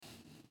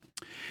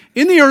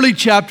In the early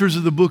chapters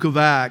of the book of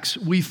Acts,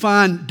 we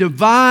find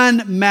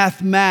divine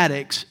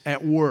mathematics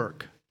at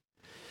work.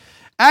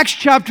 Acts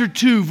chapter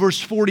 2, verse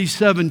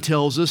 47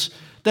 tells us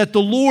that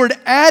the Lord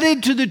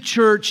added to the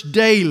church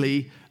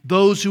daily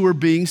those who were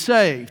being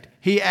saved.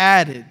 He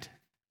added.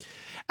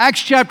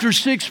 Acts chapter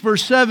 6,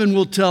 verse 7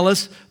 will tell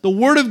us the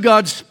word of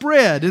God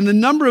spread and the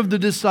number of the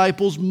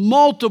disciples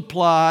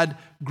multiplied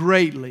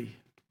greatly.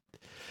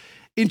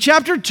 In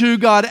chapter 2,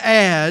 God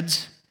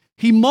adds.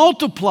 He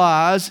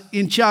multiplies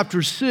in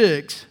chapter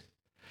 6,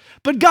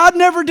 but God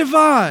never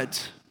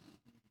divides.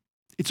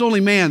 It's only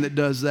man that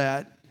does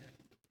that.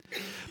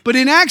 But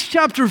in Acts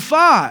chapter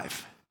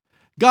 5,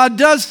 God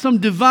does some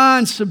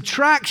divine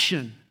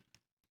subtraction.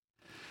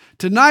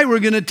 Tonight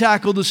we're going to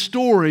tackle the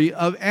story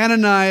of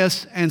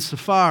Ananias and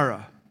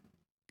Sapphira,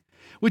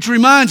 which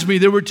reminds me,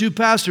 there were two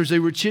pastors, they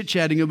were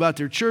chit-chatting about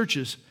their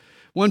churches.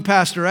 One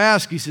pastor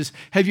asked, he says,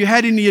 "Have you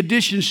had any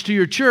additions to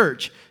your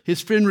church?"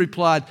 His friend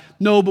replied,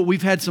 "No, but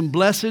we've had some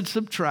blessed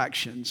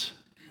subtractions."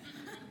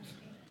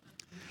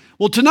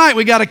 Well, tonight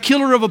we got a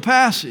killer of a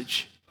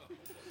passage.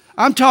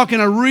 I'm talking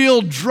a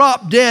real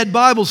drop-dead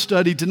Bible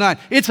study tonight.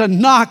 It's a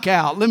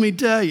knockout, let me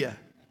tell you.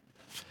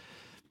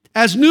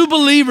 As new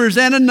believers,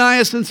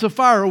 Ananias and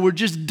Sapphira were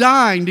just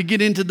dying to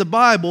get into the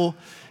Bible,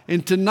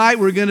 and tonight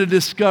we're going to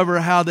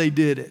discover how they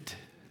did it.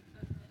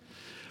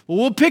 Well,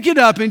 we'll pick it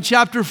up in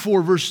chapter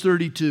 4, verse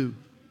 32.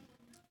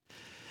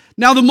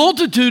 Now the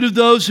multitude of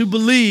those who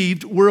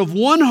believed were of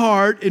one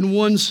heart and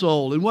one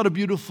soul. And what a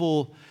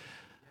beautiful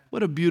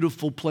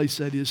place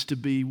that is to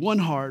be. One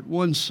heart,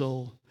 one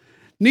soul.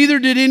 Neither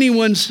did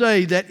anyone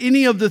say that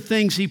any of the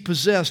things he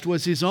possessed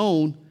was his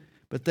own,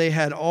 but they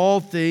had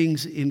all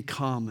things in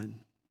common.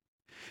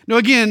 Now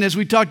again, as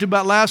we talked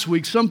about last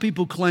week, some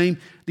people claim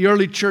the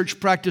early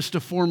church practiced a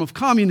form of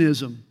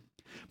communism.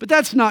 But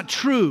that's not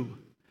true.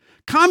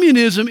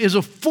 Communism is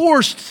a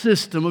forced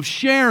system of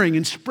sharing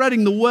and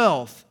spreading the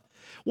wealth.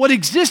 What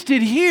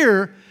existed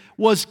here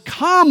was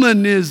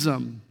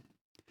commonism,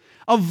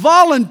 a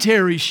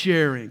voluntary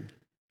sharing.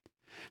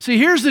 See,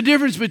 here's the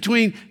difference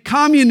between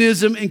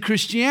communism and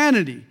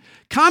Christianity.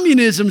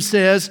 Communism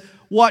says,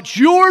 what's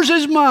yours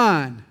is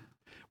mine,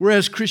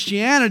 whereas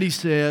Christianity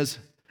says,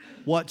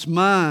 what's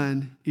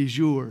mine is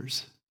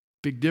yours.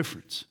 Big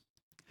difference.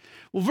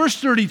 Well, verse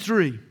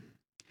 33.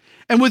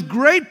 And with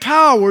great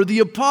power, the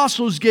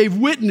apostles gave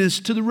witness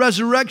to the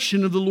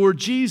resurrection of the Lord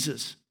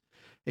Jesus,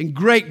 and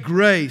great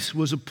grace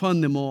was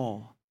upon them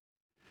all.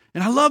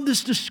 And I love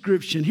this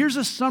description. Here's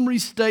a summary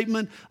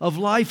statement of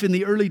life in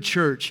the early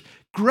church.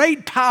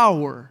 Great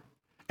power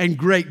and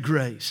great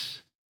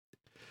grace.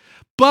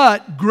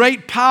 But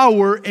great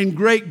power and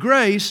great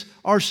grace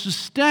are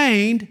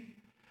sustained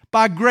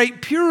by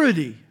great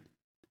purity.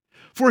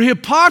 For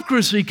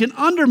hypocrisy can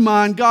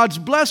undermine God's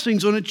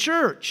blessings on a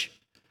church.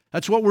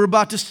 That's what we're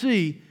about to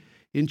see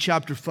in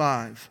chapter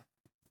 5.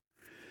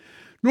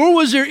 Nor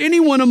was there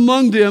anyone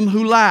among them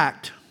who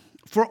lacked,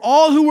 for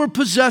all who were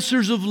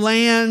possessors of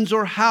lands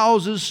or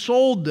houses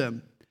sold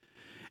them,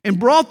 and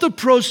brought the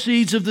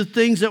proceeds of the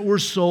things that were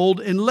sold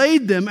and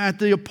laid them at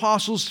the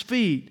apostles'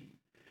 feet.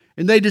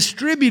 And they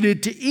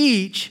distributed to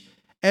each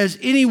as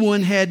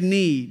anyone had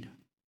need.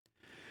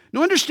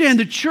 Now understand,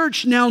 the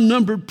church now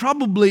numbered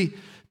probably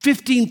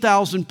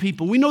 15,000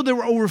 people. We know there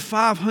were over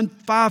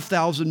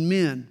 5,000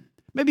 men.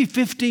 Maybe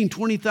 15,000,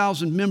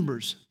 20,000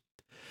 members.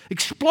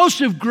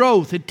 Explosive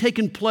growth had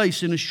taken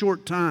place in a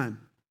short time.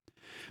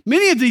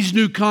 Many of these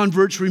new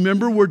converts,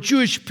 remember, were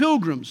Jewish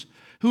pilgrims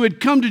who had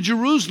come to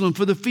Jerusalem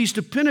for the Feast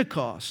of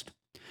Pentecost.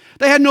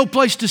 They had no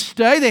place to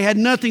stay, they had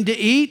nothing to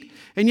eat,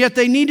 and yet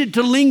they needed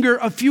to linger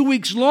a few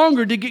weeks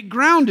longer to get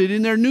grounded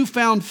in their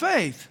newfound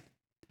faith.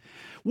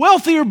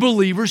 Wealthier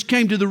believers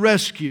came to the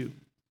rescue.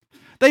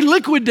 They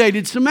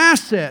liquidated some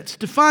assets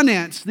to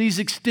finance these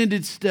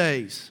extended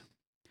stays.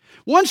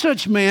 One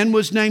such man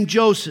was named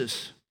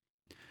Joseph.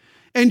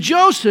 And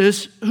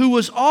Joseph, who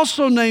was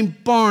also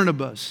named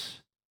Barnabas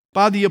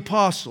by the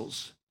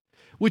apostles,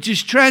 which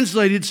is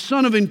translated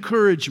son of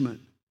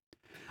encouragement,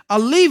 a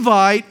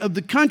Levite of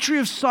the country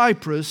of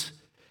Cyprus,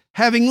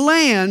 having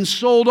land,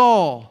 sold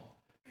all,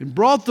 and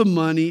brought the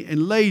money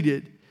and laid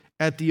it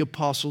at the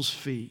apostles'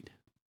 feet.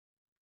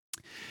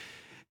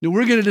 Now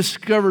we're going to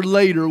discover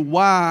later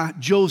why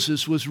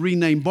Joseph was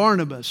renamed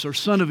Barnabas, or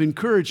son of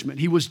encouragement.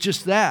 He was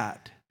just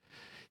that.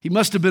 He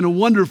must have been a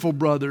wonderful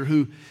brother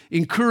who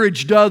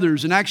encouraged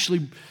others and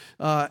actually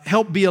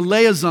helped be a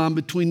liaison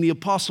between the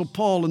Apostle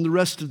Paul and the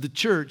rest of the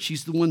church.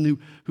 He's the one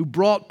who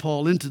brought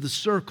Paul into the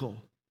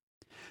circle.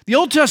 The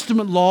Old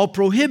Testament law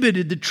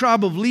prohibited the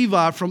tribe of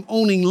Levi from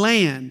owning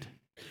land.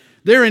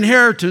 Their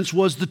inheritance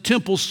was the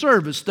temple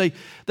service.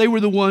 They were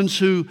the ones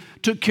who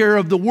took care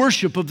of the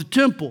worship of the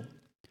temple.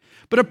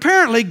 But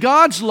apparently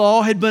God's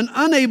law had been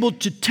unable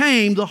to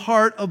tame the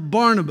heart of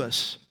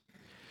Barnabas.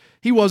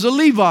 He was a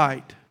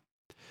Levite.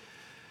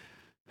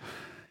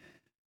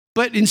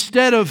 But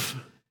instead of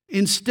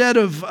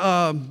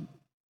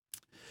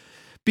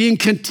being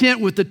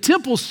content with the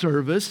temple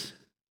service,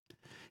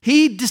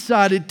 he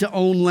decided to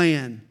own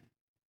land.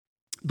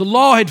 The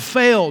law had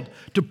failed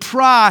to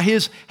pry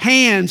his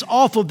hands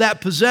off of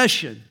that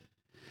possession.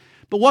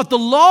 But what the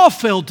law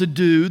failed to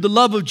do, the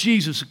love of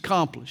Jesus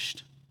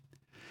accomplished.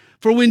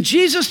 For when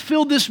Jesus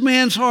filled this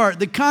man's heart,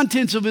 the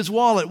contents of his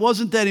wallet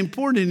wasn't that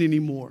important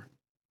anymore.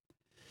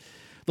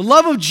 The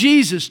love of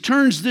Jesus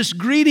turns this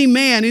greedy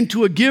man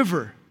into a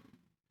giver.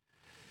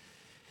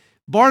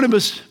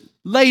 Barnabas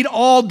laid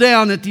all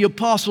down at the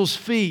apostles'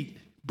 feet,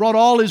 brought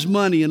all his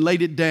money and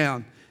laid it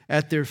down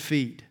at their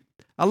feet.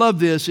 I love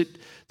this.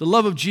 The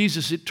love of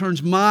Jesus, it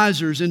turns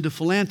misers into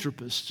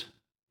philanthropists.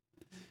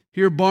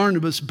 Here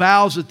Barnabas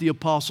bows at the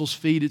apostles'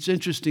 feet. It's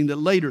interesting that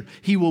later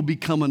he will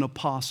become an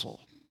apostle.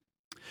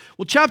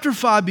 Well, chapter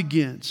 5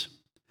 begins.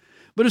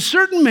 But a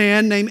certain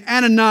man named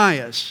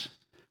Ananias,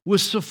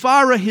 with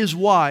Sapphira his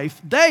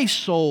wife, they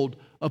sold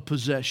a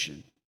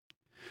possession.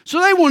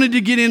 So they wanted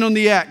to get in on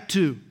the act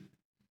too.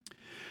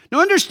 Now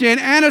understand,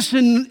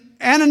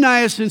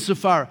 Ananias and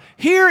Sapphira.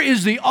 Here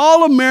is the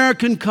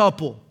all-American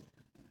couple.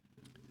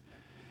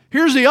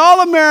 Here's the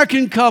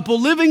all-American couple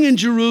living in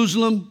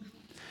Jerusalem.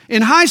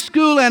 In high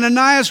school,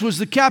 Ananias was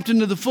the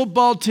captain of the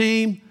football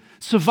team.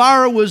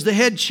 Sapphira was the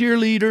head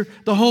cheerleader,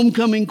 the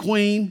homecoming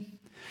queen.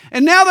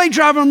 And now they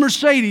drive a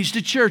Mercedes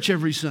to church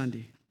every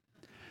Sunday.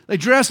 They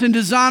dress in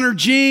designer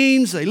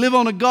jeans. They live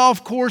on a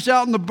golf course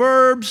out in the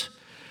burbs.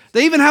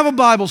 They even have a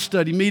Bible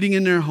study meeting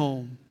in their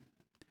home.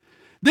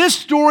 This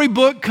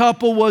storybook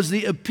couple was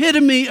the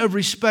epitome of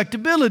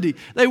respectability.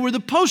 They were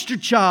the poster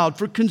child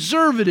for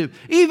conservative,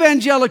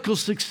 evangelical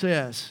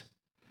success.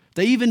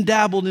 They even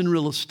dabbled in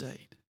real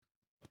estate.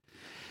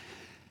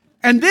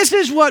 And this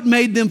is what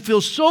made them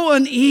feel so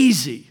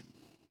uneasy.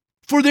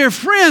 For their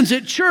friends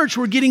at church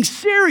were getting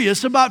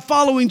serious about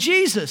following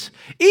Jesus,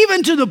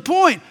 even to the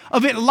point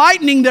of it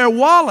lightening their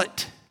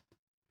wallet.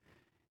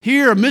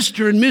 Here,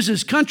 Mr. and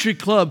Mrs. Country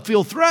Club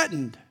feel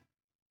threatened.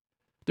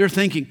 They're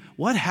thinking,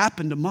 what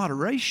happened to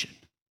moderation?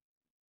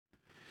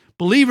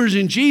 Believers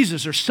in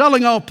Jesus are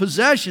selling all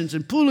possessions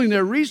and pooling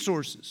their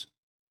resources.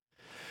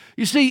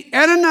 You see,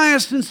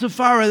 Ananias and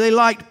Sapphira, they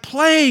liked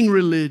playing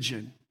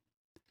religion.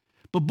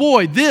 But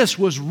boy, this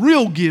was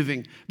real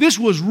giving. This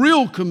was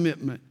real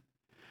commitment.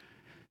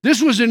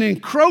 This was an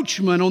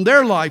encroachment on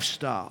their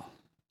lifestyle.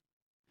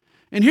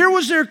 And here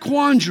was their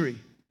quandary.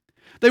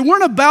 They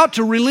weren't about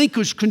to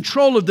relinquish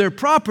control of their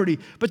property,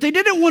 but they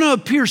didn't want to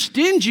appear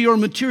stingy or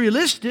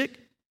materialistic.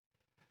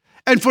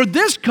 And for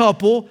this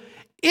couple,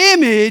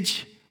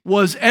 image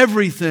was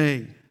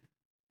everything.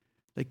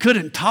 They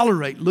couldn't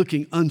tolerate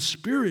looking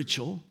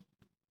unspiritual.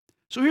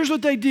 So here's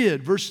what they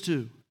did, verse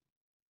 2.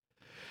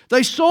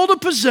 They sold a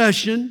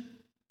possession,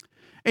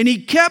 and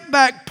he kept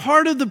back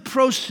part of the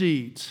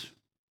proceeds.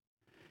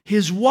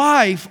 His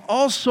wife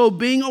also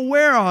being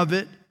aware of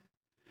it,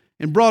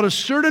 and brought a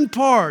certain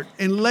part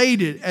and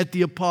laid it at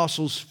the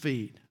apostles'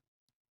 feet.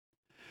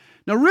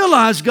 Now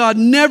realize God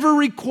never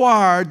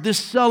required this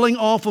selling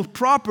off of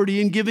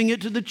property and giving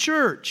it to the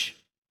church.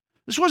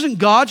 This wasn't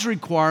God's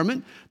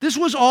requirement. This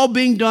was all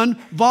being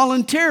done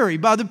voluntary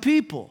by the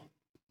people.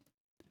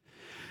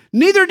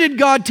 Neither did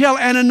God tell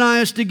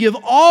Ananias to give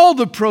all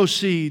the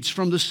proceeds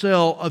from the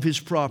sale of his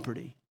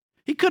property.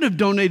 He could have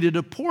donated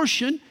a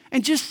portion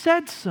and just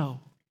said so.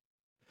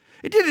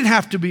 It didn't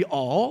have to be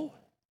all.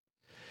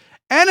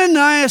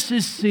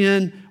 Ananias'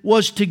 sin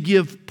was to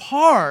give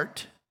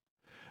part,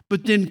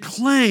 but then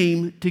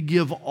claim to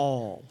give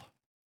all.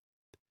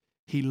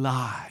 He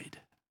lied.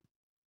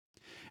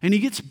 And he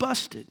gets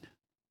busted.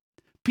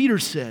 Peter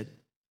said,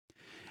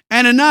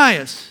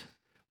 Ananias,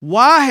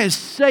 why has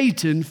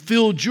Satan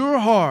filled your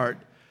heart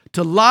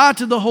to lie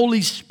to the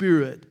Holy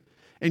Spirit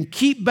and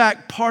keep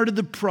back part of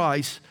the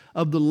price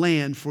of the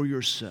land for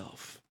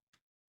yourself?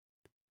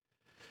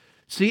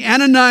 See,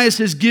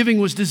 Ananias' giving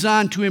was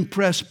designed to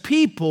impress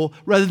people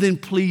rather than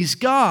please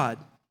God.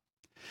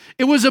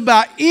 It was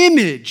about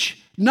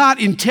image,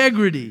 not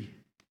integrity.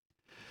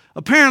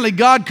 Apparently,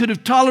 God could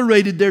have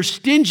tolerated their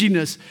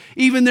stinginess,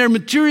 even their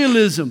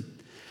materialism.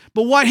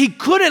 But what he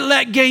couldn't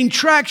let gain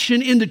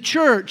traction in the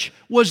church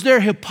was their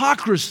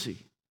hypocrisy.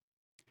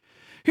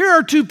 Here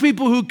are two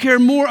people who care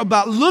more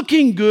about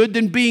looking good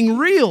than being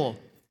real.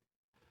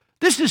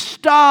 This is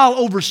style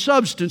over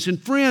substance. And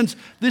friends,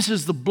 this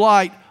is the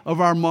blight of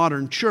our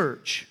modern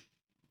church.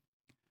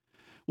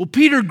 Well,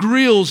 Peter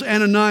grills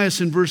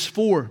Ananias in verse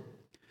 4.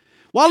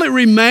 While it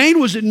remained,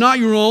 was it not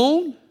your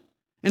own?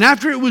 And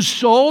after it was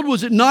sold,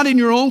 was it not in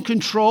your own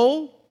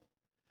control?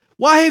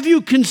 Why have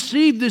you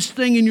conceived this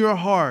thing in your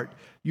heart?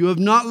 You have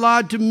not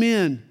lied to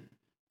men,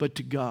 but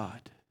to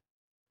God.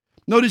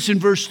 Notice in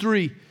verse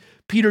 3,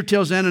 Peter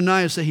tells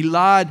Ananias that he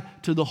lied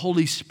to the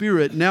Holy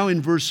Spirit. Now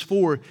in verse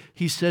 4,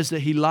 he says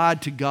that he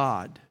lied to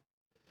God.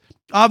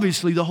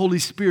 Obviously, the Holy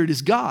Spirit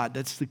is God.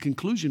 That's the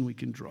conclusion we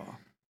can draw.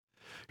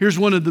 Here's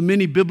one of the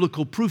many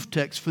biblical proof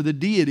texts for the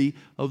deity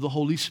of the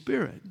Holy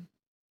Spirit.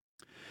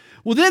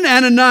 Well, then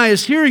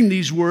Ananias, hearing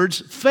these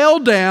words, fell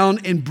down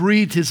and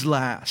breathed his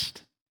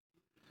last.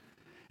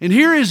 And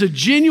here is a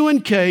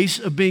genuine case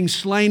of being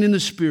slain in the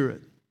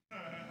Spirit.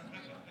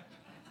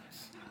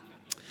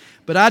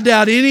 But I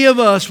doubt any of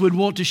us would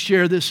want to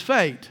share this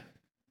fate.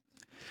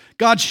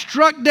 God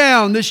struck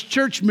down this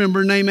church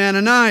member named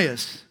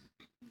Ananias.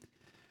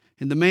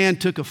 And the man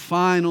took a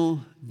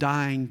final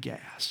dying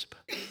gasp.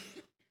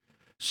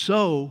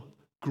 So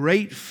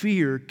great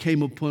fear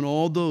came upon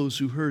all those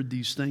who heard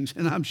these things,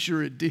 and I'm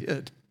sure it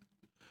did.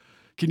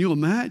 Can you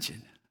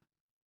imagine?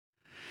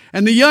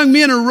 And the young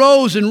men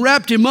arose and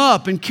wrapped him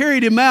up and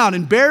carried him out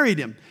and buried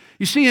him.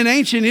 You see, in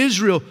ancient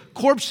Israel,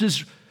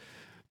 corpses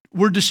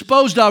were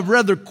disposed of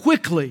rather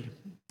quickly.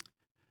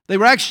 They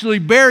were actually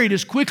buried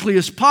as quickly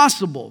as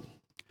possible.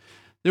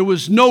 There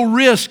was no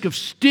risk of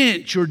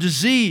stench or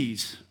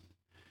disease.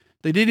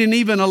 They didn't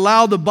even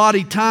allow the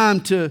body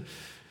time to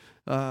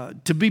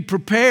be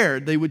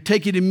prepared. They would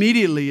take it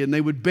immediately and they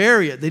would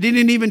bury it. They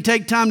didn't even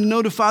take time to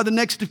notify the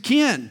next of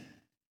kin.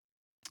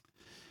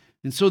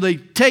 And so they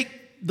take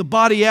the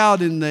body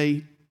out and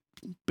they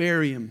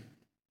bury him.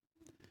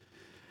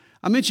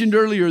 I mentioned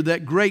earlier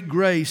that great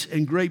grace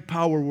and great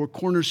power were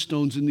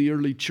cornerstones in the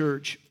early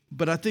church,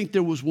 but I think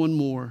there was one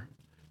more,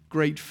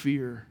 great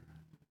fear.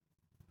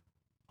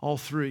 All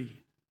three.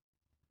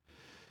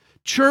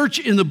 Church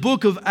in the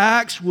book of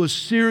Acts was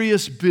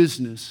serious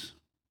business.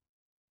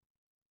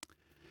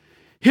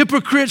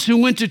 Hypocrites who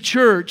went to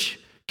church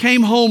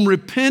came home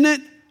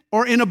repentant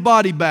or in a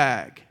body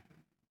bag.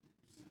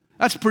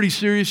 That's pretty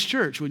serious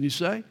church, wouldn't you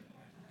say?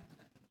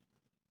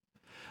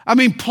 I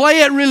mean,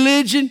 play at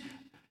religion,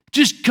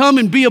 just come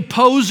and be a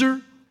poser,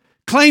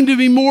 claim to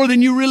be more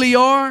than you really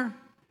are,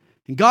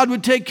 and God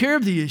would take care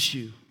of the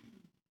issue.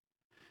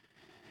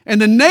 And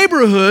the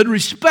neighborhood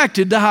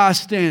respected the high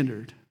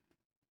standard.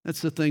 That's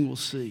the thing we'll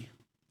see.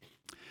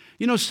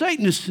 You know,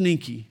 Satan is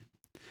sneaky.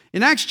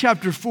 In Acts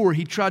chapter 4,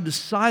 he tried to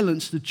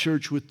silence the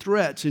church with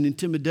threats and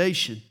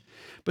intimidation.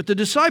 But the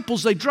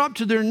disciples, they dropped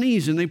to their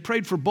knees and they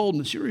prayed for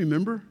boldness. You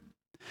remember?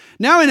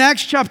 Now in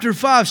Acts chapter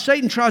 5,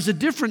 Satan tries a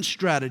different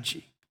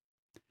strategy.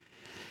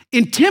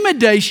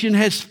 Intimidation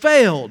has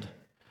failed,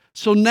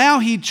 so now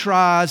he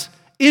tries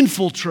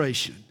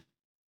infiltration.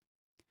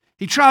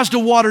 He tries to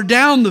water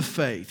down the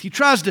faith. He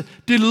tries to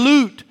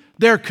dilute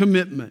their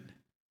commitment.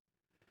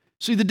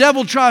 See, the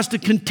devil tries to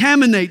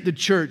contaminate the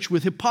church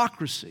with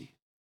hypocrisy.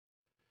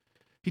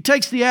 He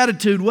takes the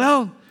attitude,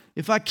 well,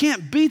 if I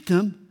can't beat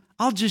them,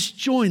 I'll just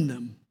join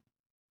them.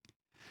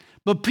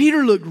 But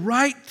Peter looked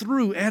right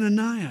through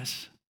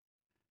Ananias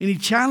and he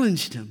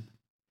challenged him.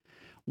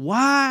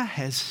 Why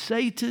has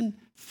Satan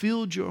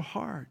filled your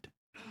heart?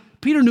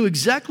 Peter knew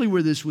exactly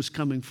where this was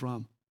coming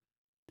from.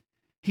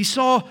 He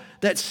saw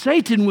that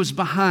Satan was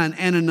behind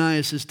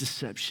Ananias'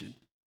 deception.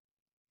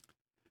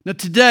 Now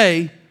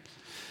today,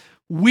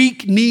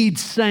 weak-kneed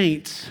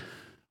saints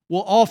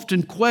will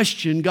often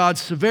question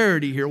God's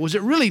severity here. Was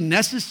it really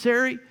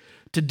necessary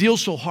to deal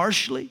so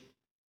harshly?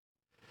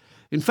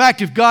 In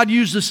fact, if God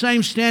used the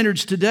same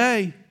standards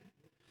today,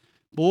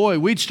 boy,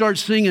 we'd start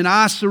singing,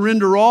 I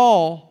surrender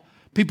all.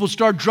 People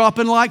start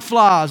dropping like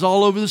flies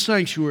all over the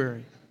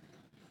sanctuary.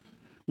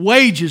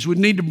 Wages would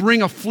need to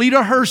bring a fleet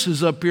of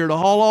hearses up here to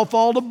haul off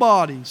all the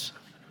bodies.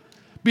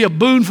 Be a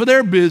boon for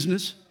their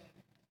business.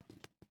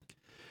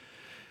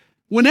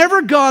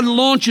 Whenever God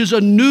launches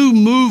a new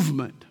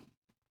movement,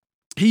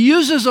 He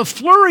uses a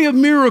flurry of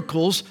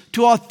miracles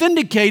to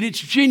authenticate its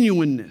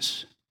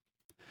genuineness.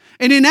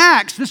 And in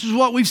Acts, this is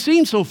what we've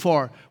seen so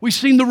far. We've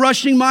seen the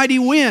rushing mighty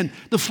wind,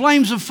 the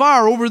flames of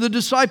fire over the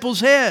disciples'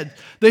 head,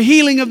 the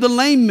healing of the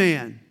lame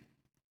man.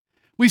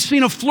 We've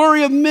seen a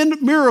flurry of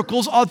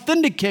miracles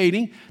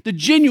authenticating the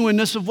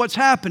genuineness of what's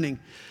happening.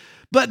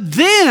 But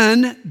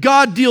then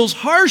God deals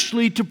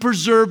harshly to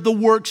preserve the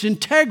work's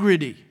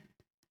integrity.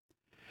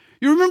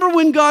 You remember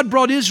when God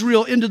brought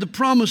Israel into the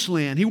promised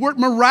land? He worked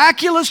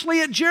miraculously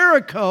at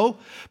Jericho,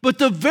 but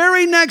the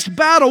very next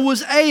battle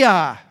was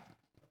Ai.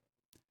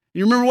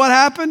 You remember what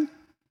happened?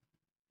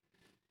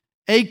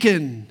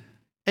 Achan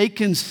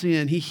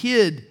sinned. He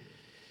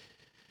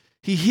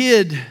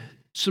hid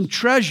some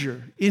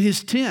treasure in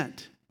his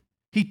tent.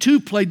 He too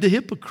played the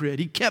hypocrite.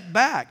 He kept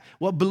back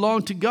what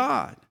belonged to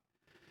God.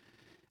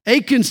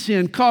 Achan's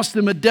sin cost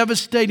them a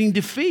devastating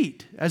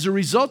defeat. As a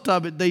result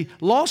of it, they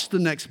lost the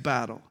next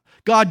battle.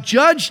 God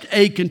judged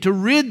Achan to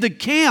rid the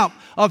camp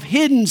of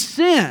hidden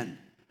sin,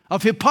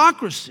 of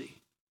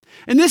hypocrisy.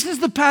 And this is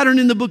the pattern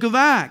in the book of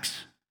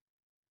Acts.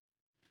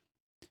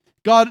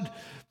 God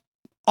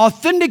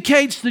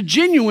authenticates the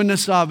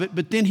genuineness of it,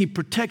 but then He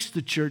protects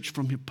the church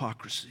from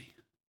hypocrisy.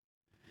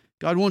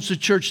 God wants the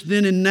church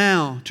then and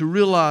now to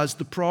realize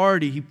the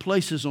priority He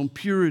places on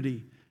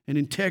purity and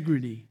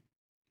integrity,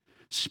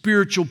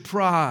 spiritual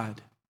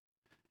pride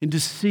and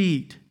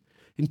deceit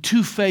and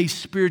two-faced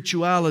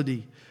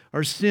spirituality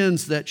are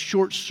sins that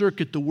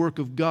short-circuit the work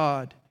of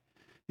God.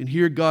 And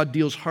here God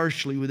deals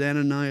harshly with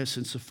Ananias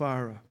and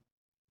Sapphira.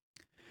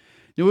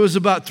 It was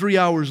about 3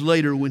 hours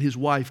later when his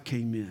wife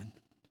came in.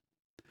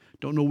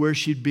 Don't know where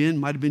she'd been.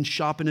 Might have been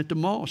shopping at the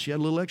mall. She had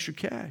a little extra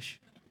cash.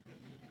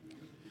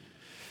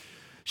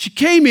 She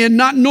came in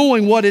not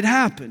knowing what had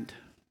happened.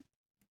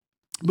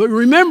 But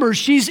remember,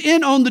 she's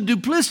in on the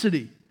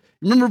duplicity.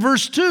 Remember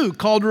verse 2,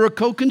 called her a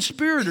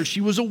co-conspirator.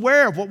 She was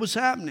aware of what was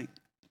happening.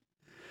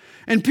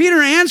 And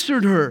Peter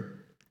answered her,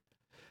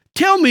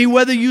 Tell me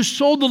whether you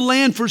sold the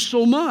land for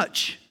so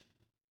much."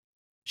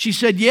 She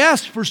said,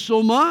 "Yes, for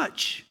so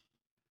much."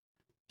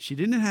 She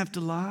didn't have to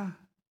lie.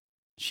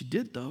 She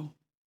did, though.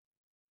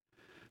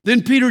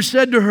 Then Peter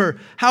said to her,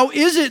 "How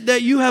is it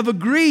that you have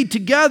agreed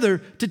together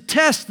to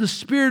test the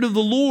Spirit of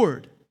the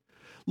Lord?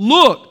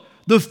 Look,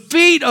 the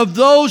feet of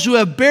those who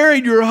have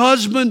buried your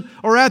husband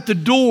are at the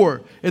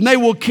door, and they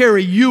will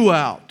carry you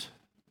out."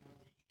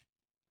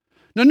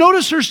 Now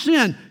notice her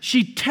sin.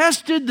 She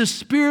tested the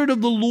Spirit of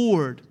the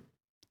Lord.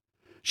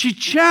 She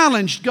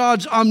challenged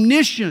God's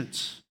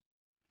omniscience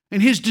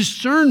and His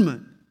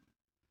discernment.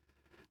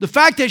 The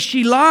fact that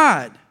she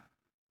lied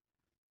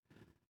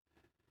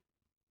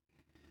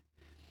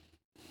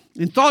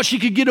and thought she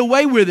could get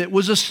away with it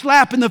was a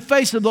slap in the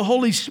face of the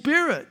Holy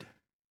Spirit.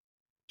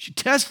 She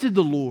tested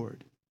the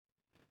Lord.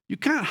 You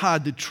can't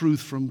hide the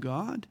truth from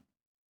God.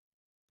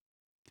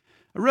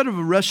 I read of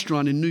a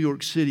restaurant in New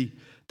York City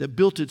that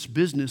built its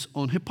business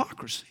on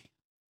hypocrisy.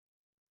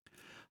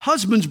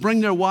 Husbands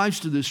bring their wives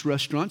to this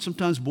restaurant.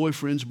 Sometimes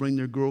boyfriends bring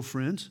their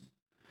girlfriends.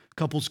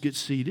 Couples get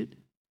seated,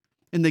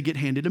 and they get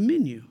handed a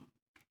menu.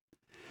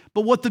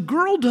 But what the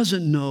girl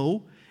doesn't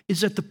know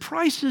is that the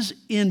prices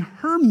in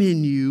her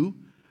menu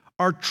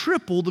are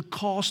triple the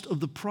cost of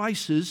the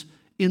prices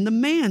in the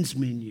man's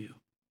menu.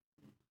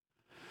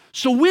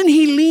 So when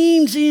he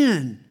leans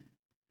in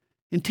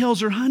and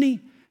tells her, "Honey,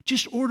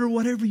 just order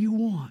whatever you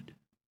want,"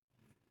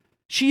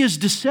 she is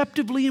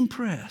deceptively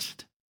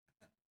impressed.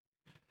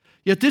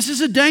 Yet this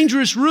is a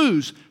dangerous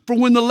ruse, for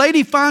when the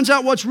lady finds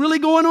out what's really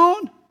going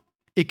on,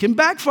 it can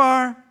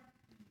backfire.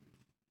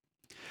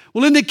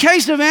 Well, in the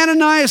case of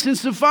Ananias and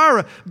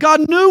Sapphira,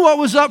 God knew what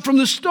was up from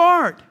the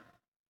start.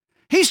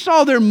 He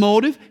saw their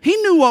motive. He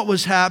knew what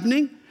was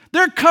happening.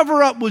 Their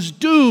cover-up was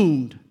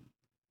doomed.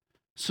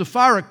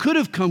 Sapphira could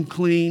have come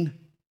clean,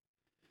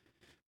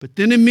 but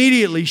then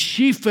immediately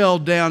she fell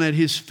down at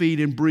his feet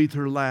and breathed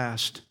her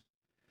last.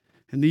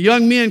 And the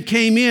young men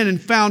came in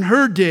and found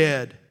her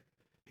dead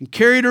and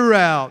carried her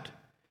out,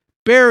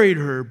 buried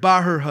her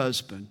by her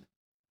husband.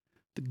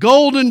 The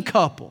golden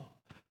couple,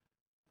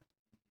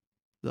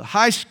 the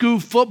high school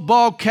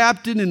football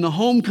captain and the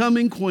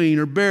homecoming queen,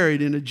 are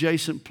buried in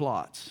adjacent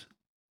plots.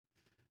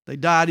 They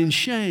died in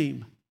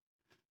shame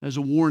as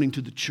a warning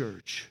to the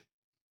church.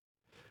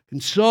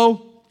 And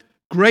so,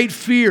 great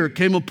fear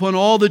came upon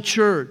all the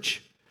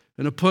church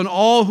and upon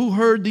all who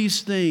heard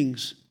these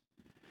things.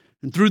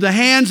 And through the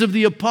hands of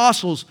the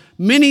apostles,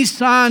 many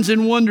signs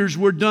and wonders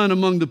were done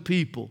among the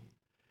people.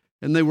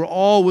 And they were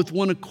all with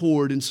one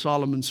accord in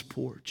Solomon's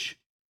porch.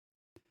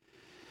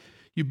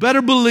 You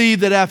better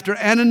believe that after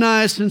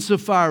Ananias and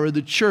Sapphira,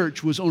 the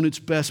church was on its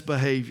best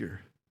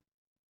behavior.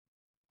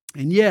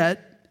 And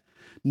yet,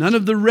 none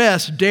of the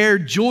rest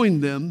dared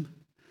join them,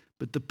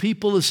 but the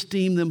people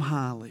esteemed them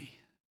highly.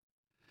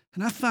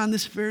 And I find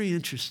this very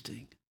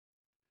interesting.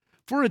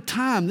 For a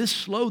time, this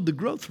slowed the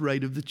growth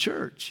rate of the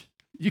church.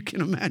 You can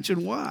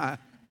imagine why.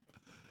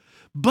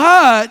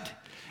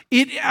 But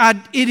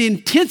it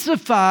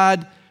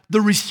intensified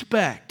the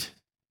respect.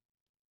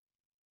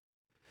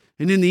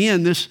 And in the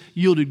end, this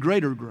yielded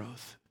greater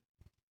growth.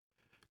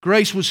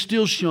 Grace was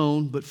still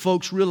shown, but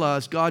folks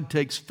realized God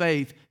takes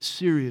faith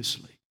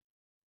seriously.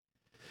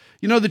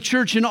 You know, the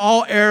church in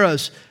all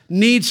eras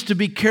needs to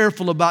be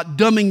careful about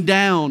dumbing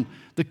down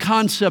the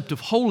concept of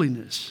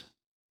holiness.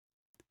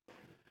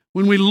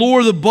 When we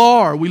lower the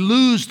bar, we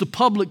lose the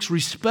public's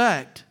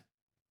respect.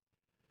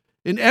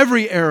 In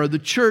every era, the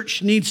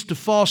church needs to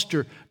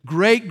foster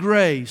great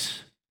grace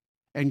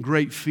and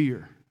great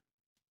fear.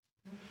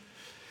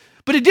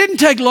 But it didn't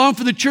take long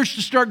for the church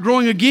to start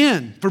growing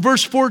again. For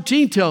verse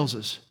 14 tells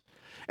us,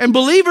 "And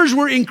believers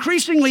were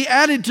increasingly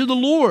added to the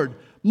Lord,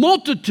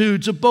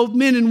 multitudes of both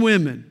men and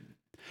women."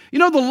 You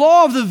know, the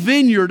law of the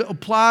vineyard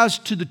applies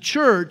to the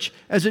church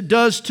as it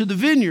does to the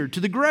vineyard, to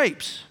the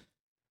grapes.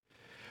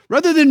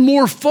 Rather than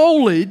more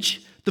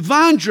foliage, the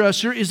vine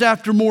dresser is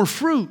after more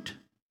fruit.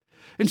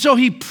 And so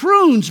he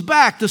prunes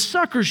back the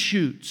sucker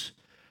shoots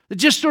that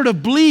just sort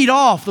of bleed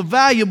off the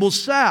valuable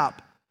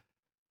sap.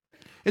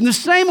 And the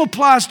same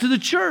applies to the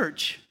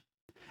church.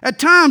 At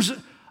times,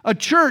 a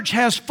church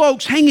has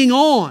folks hanging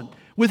on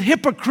with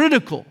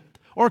hypocritical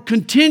or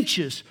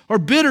contentious or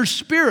bitter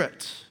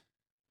spirits.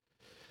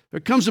 There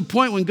comes a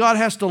point when God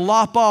has to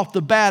lop off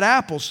the bad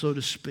apple, so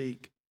to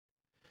speak.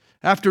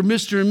 After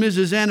Mr. and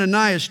Mrs.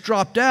 Ananias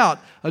dropped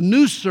out, a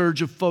new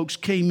surge of folks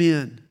came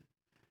in.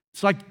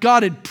 It's like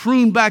God had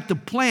pruned back the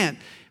plant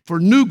for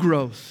new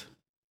growth.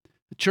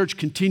 The church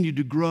continued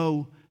to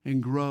grow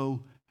and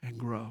grow and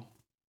grow.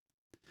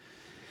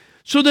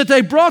 So that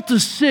they brought the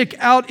sick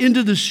out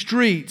into the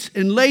streets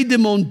and laid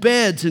them on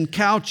beds and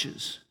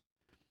couches,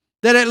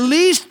 that at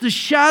least the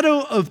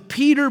shadow of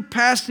Peter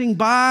passing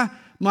by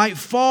might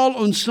fall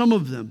on some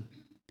of them.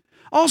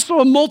 Also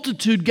a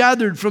multitude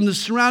gathered from the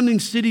surrounding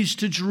cities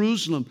to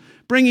Jerusalem,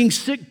 bringing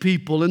sick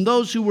people and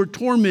those who were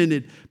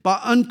tormented by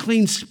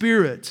unclean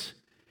spirits,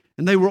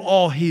 and they were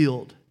all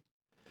healed.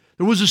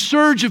 There was a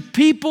surge of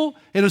people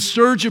and a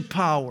surge of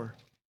power.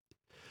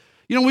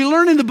 You know, we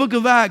learn in the book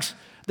of Acts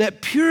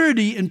that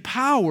purity and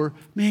power,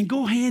 man,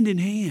 go hand in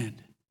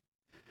hand.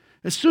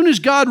 As soon as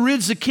God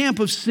rids the camp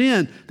of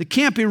sin, the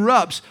camp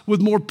erupts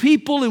with more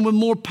people and with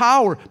more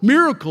power.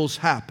 Miracles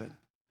happen.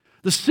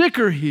 The sick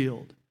are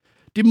healed.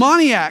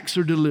 Demoniacs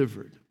are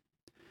delivered.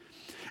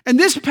 And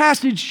this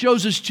passage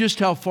shows us just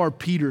how far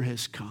Peter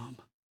has come.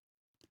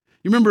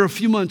 You remember a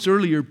few months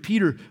earlier,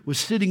 Peter was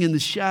sitting in the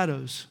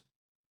shadows,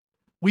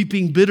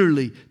 weeping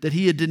bitterly that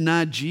he had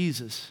denied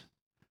Jesus,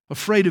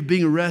 afraid of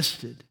being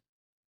arrested.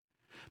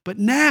 But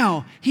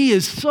now he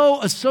is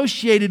so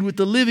associated with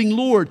the living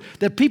Lord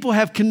that people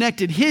have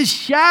connected his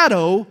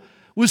shadow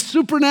with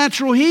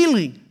supernatural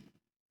healing.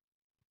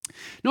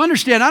 Now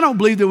understand, I don't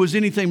believe there was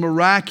anything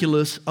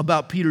miraculous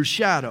about Peter's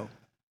shadow.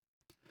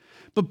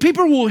 But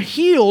people were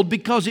healed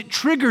because it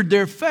triggered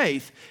their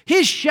faith.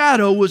 His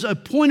shadow was a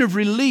point of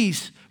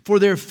release for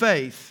their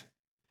faith.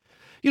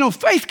 You know,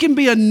 faith can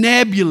be a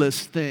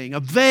nebulous thing, a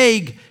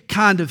vague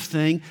kind of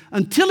thing,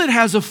 until it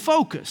has a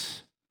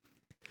focus.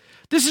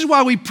 This is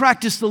why we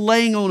practice the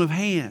laying on of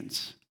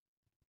hands.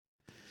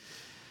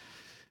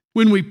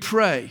 When we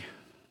pray,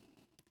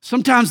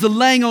 sometimes the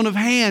laying on of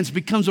hands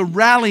becomes a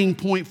rallying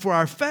point for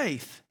our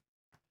faith.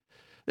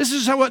 This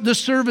is how the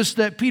service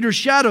that Peter's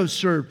shadow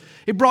served.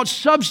 It brought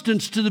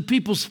substance to the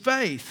people's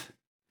faith.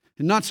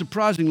 And not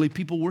surprisingly,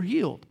 people were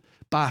healed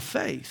by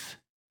faith.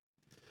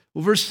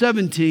 Well, verse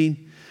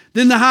 17,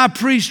 then the high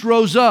priest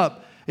rose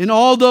up, and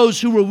all those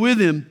who were with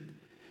him,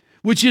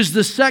 which is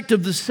the sect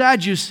of the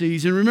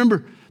Sadducees. And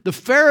remember, the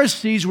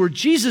Pharisees were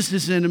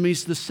Jesus'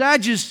 enemies. The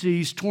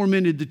Sadducees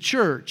tormented the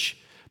church.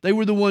 They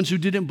were the ones who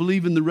didn't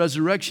believe in the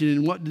resurrection.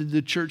 And what did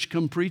the church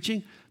come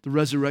preaching? The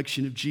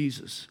resurrection of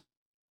Jesus.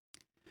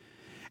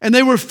 And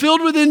they were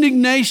filled with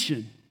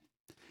indignation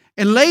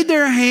and laid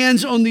their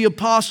hands on the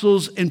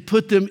apostles and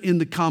put them in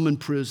the common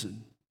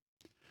prison.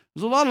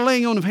 There's a lot of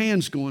laying on of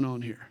hands going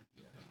on here.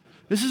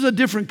 This is a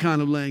different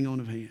kind of laying on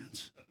of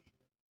hands.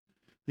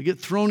 They get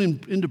thrown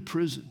into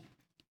prison.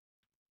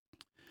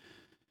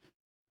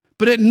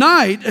 But at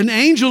night, an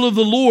angel of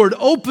the Lord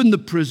opened the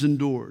prison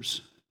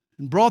doors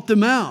and brought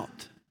them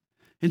out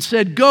and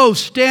said, "Go,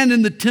 stand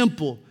in the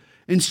temple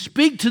and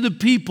speak to the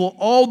people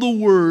all the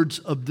words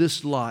of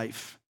this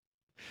life."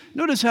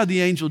 Notice how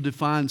the angel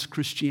defines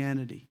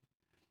Christianity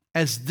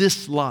as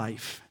this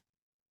life.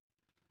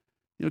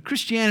 You know,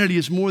 Christianity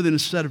is more than a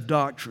set of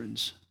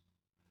doctrines.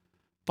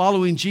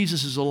 Following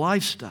Jesus is a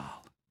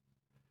lifestyle.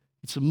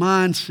 It's a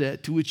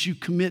mindset to which you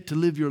commit to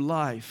live your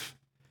life.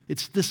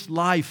 It's this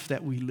life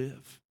that we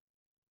live.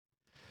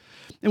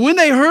 And when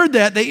they heard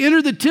that, they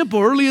entered the temple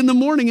early in the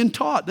morning and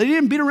taught. They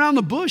didn't beat around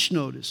the bush,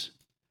 notice.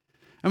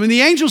 I mean,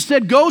 the angel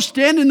said, "Go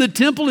stand in the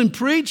temple and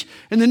preach,"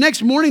 and the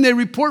next morning they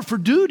report for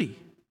duty.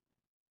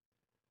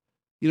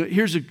 You know,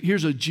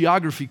 here's a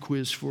geography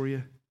quiz for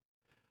you.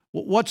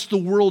 What's the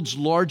world's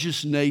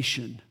largest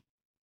nation?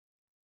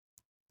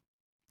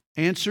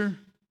 Answer?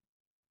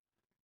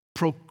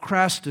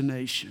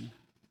 Procrastination.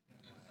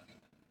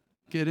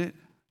 Get it?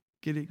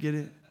 Get it? Get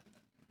it?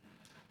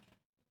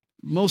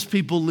 Most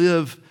people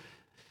live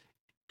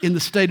in the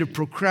state of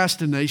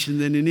procrastination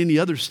than in any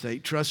other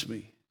state, trust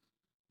me.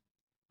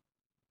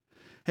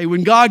 Hey,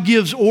 when God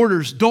gives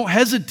orders, don't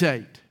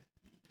hesitate.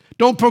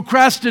 Don't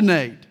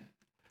procrastinate.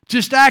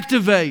 Just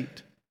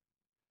activate.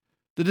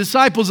 The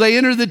disciples, they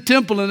enter the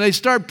temple and they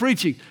start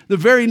preaching the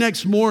very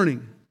next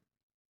morning.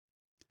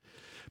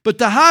 But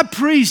the high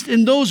priest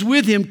and those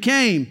with him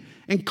came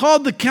and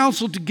called the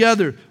council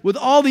together with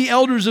all the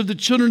elders of the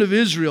children of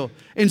Israel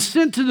and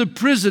sent to the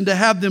prison to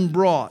have them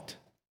brought.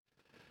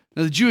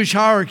 Now the Jewish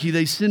hierarchy,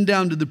 they send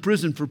down to the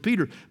prison for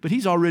Peter, but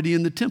he's already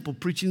in the temple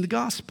preaching the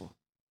gospel,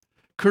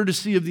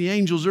 courtesy of the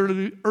angel's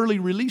early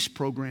release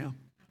program.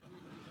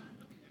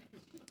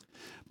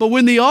 But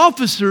when the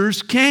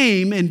officers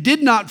came and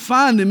did not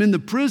find them in the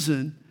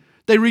prison,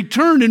 they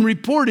returned and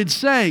reported,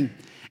 saying,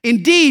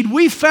 "Indeed,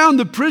 we found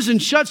the prison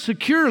shut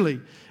securely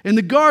and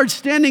the guards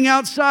standing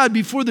outside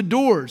before the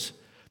doors.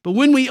 But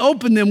when we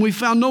opened them, we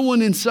found no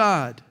one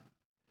inside."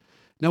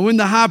 Now when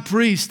the high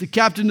priest, the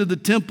captain of the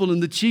temple,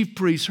 and the chief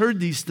priests heard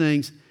these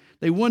things,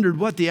 they wondered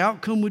what the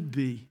outcome would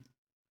be.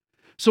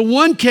 So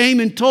one came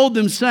and told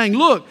them, saying,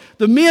 "Look,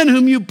 the men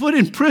whom you put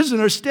in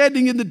prison are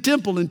standing in the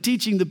temple and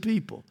teaching the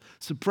people."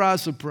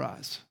 Surprise,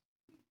 surprise.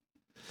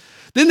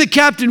 Then the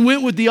captain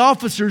went with the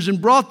officers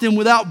and brought them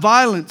without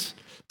violence,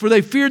 for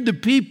they feared the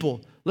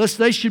people, lest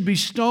they should be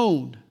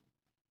stoned.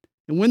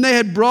 And when they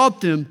had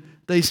brought them,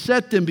 they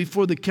set them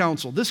before the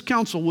council. This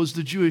council was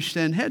the Jewish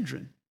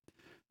Sanhedrin.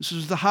 This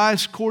was the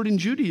highest court in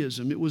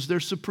Judaism. It was their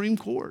supreme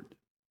court.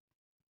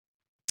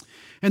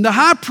 And the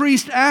high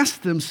priest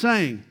asked them,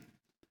 saying,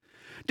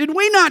 "Did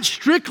we not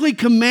strictly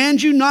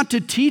command you not to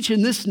teach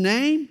in this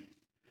name?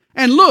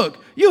 And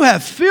look, you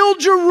have filled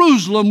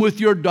Jerusalem with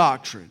your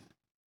doctrine."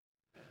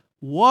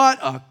 What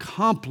a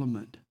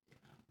compliment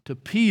to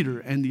Peter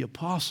and the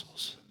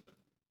apostles.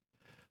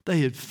 They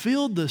had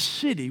filled the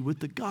city with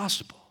the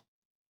gospel.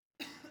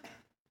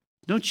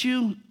 Don't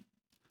you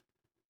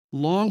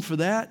long for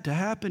that to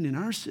happen in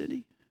our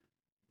city?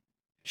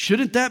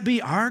 Shouldn't that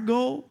be our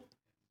goal?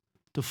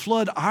 To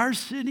flood our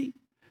city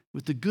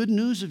with the good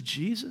news of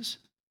Jesus?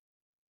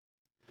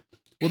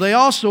 Well, they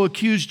also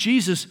accused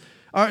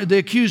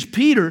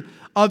Peter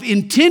of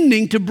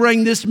intending to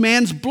bring this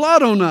man's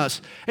blood on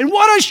us. And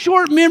what a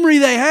short memory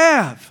they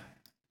have.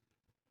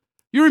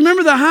 You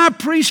remember the high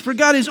priest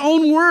forgot his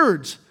own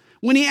words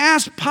when he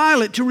asked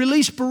Pilate to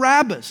release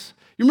Barabbas.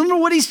 You remember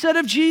what he said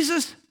of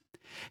Jesus?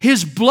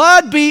 His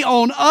blood be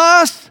on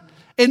us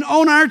and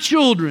on our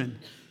children.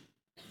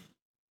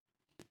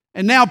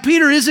 And now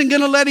Peter isn't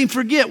going to let him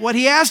forget what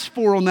he asked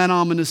for on that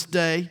ominous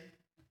day.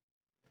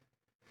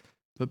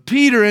 But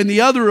Peter and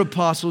the other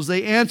apostles,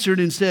 they answered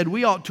and said,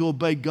 we ought to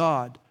obey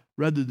God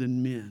rather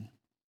than men.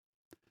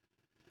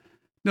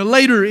 Now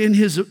later in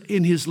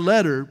his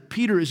letter,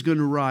 Peter is going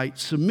to write,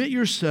 submit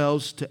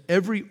yourselves to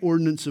every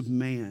ordinance of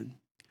man,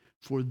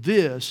 for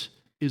this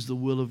is the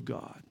will of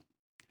God.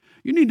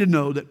 You need to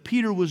know that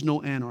Peter was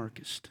no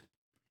anarchist.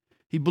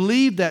 He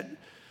believed that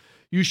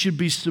you should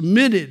be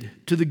submitted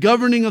to the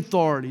governing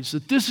authorities,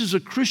 that this is a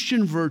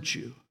Christian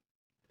virtue.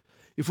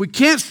 If we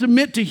can't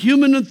submit to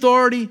human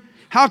authority,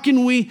 how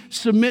can we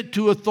submit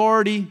to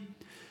authority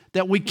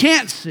that we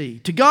can't see,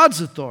 to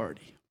God's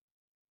authority?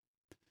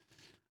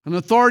 An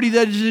authority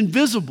that is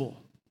invisible.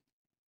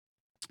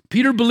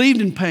 Peter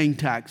believed in paying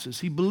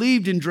taxes. He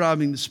believed in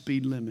driving the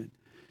speed limit.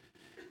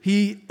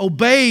 He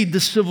obeyed the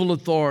civil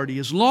authority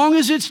as long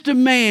as its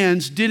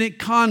demands didn't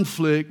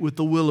conflict with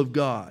the will of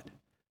God.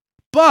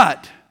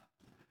 But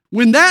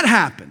when that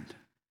happened,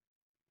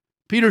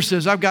 Peter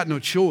says, I've got no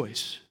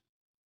choice.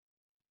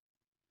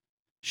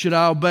 Should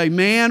I obey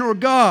man or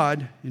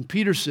God? And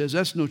Peter says,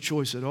 that's no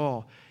choice at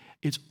all.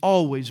 It's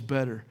always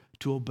better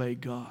to obey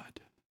God.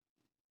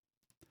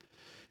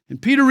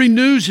 And Peter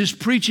renews his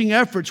preaching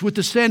efforts with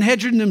the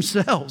Sanhedrin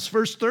themselves.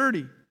 Verse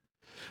 30.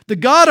 The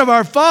God of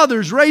our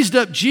fathers raised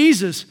up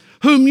Jesus,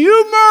 whom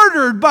you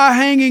murdered by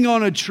hanging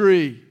on a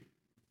tree.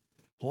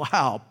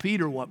 Wow,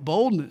 Peter, what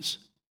boldness.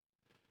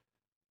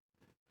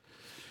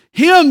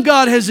 Him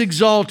God has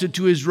exalted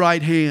to his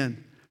right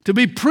hand to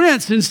be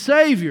Prince and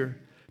Savior,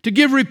 to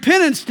give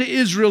repentance to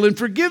Israel and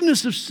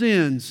forgiveness of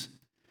sins.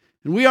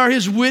 And we are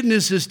his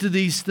witnesses to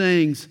these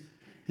things.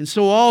 And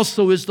so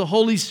also is the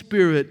Holy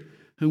Spirit,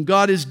 whom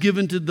God has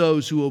given to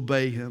those who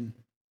obey him.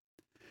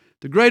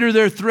 The greater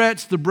their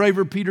threats, the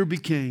braver Peter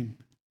became.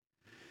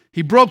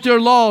 He broke their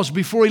laws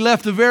before he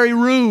left the very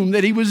room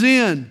that he was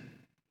in.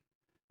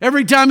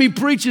 Every time he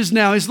preaches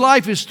now, his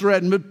life is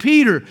threatened, but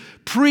Peter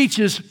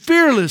preaches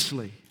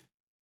fearlessly.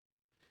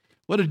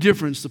 What a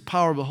difference the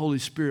power of the Holy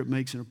Spirit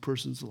makes in a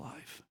person's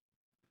life.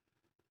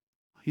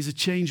 He's a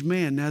changed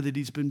man now that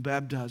he's been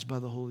baptized by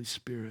the Holy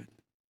Spirit.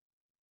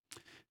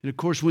 And of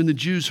course, when the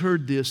Jews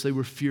heard this, they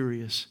were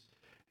furious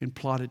and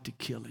plotted to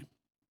kill him.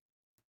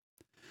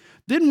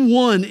 Then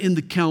one in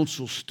the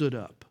council stood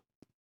up,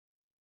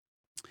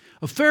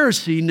 a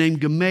Pharisee named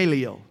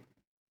Gamaliel,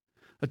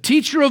 a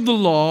teacher of the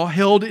law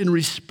held in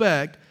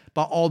respect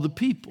by all the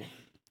people,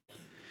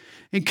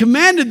 and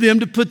commanded them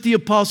to put the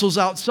apostles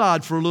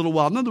outside for a little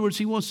while. In other words,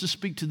 he wants to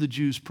speak to the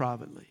Jews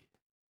privately.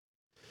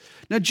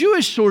 Now,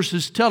 Jewish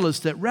sources tell us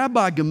that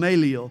Rabbi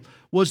Gamaliel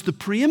was the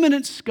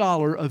preeminent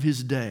scholar of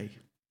his day.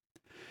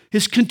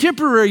 His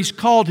contemporaries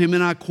called him,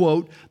 and I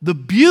quote, the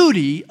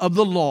beauty of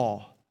the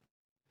law.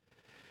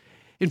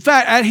 In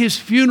fact, at his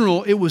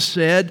funeral, it was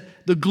said,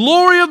 the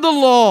glory of the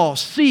law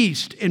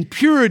ceased, and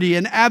purity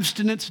and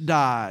abstinence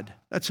died.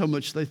 That's how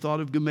much they thought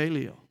of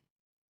Gamaliel.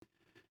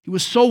 He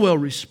was so well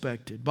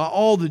respected by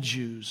all the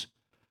Jews,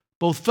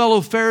 both fellow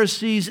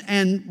Pharisees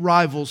and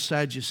rival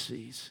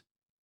Sadducees.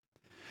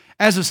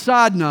 As a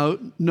side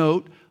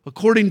note,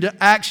 according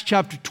to Acts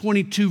chapter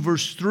 22,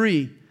 verse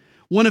 3,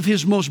 one of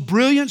his most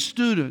brilliant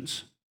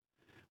students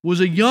was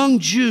a young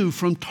Jew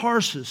from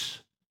Tarsus,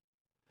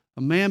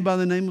 a man by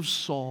the name of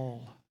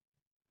Saul,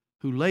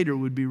 who later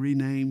would be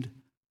renamed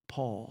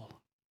Paul.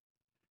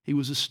 He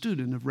was a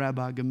student of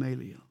Rabbi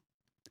Gamaliel.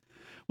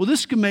 Well,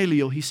 this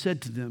Gamaliel, he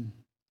said to them,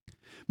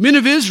 men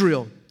of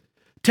Israel,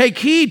 take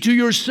heed to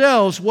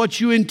yourselves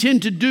what you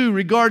intend to do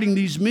regarding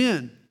these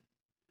men.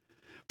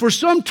 For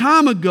some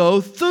time ago,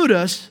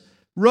 Theudas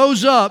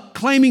rose up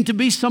claiming to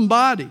be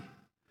somebody.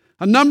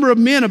 A number of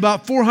men,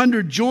 about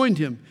 400, joined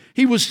him.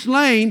 He was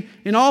slain,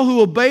 and all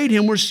who obeyed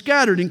him were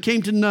scattered and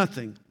came to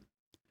nothing.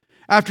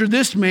 After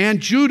this man,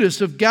 Judas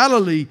of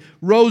Galilee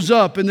rose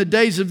up in the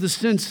days of the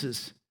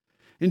census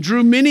and drew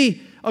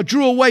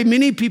away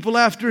many people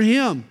after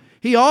him.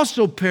 He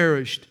also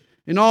perished,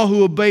 and all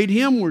who obeyed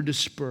him were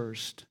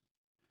dispersed.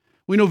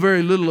 We know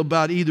very little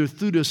about either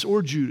Theudas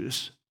or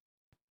Judas,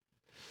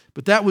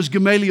 but that was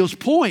Gamaliel's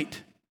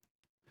point.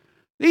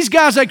 These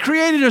guys, they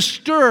created a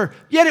stir,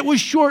 yet it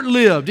was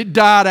short-lived. It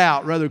died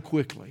out rather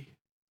quickly.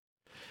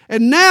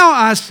 And now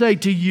I say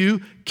to you,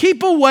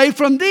 keep away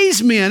from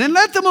these men and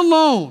let them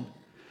alone.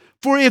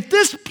 For if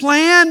this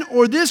plan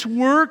or this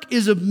work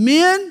is of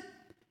men,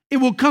 it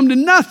will come to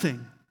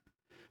nothing.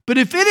 But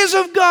if it is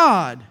of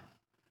God,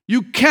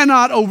 you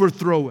cannot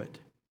overthrow it,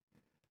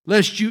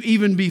 lest you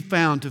even be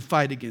found to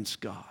fight against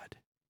God.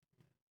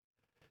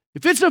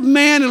 If it's of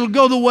man, it'll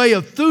go the way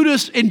of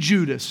Theudas and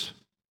Judas.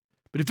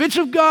 But if it's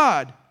of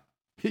God,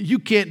 You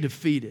can't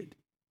defeat it.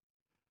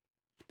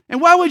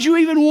 And why would you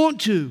even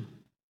want to?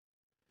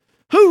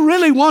 Who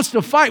really wants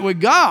to fight with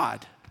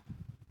God?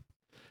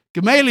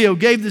 Gamaliel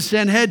gave the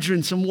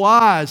Sanhedrin some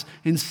wise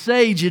and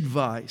sage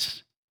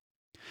advice.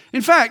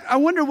 In fact, I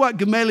wonder what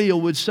Gamaliel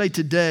would say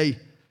today,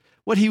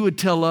 what he would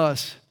tell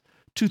us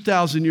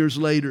 2,000 years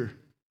later,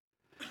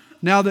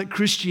 now that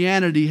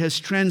Christianity has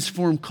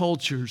transformed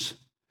cultures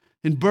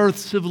and birthed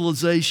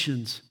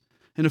civilizations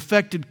and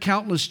affected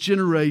countless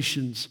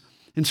generations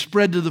and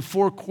spread to the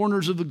four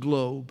corners of the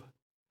globe.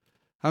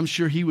 I'm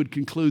sure he would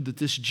conclude that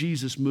this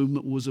Jesus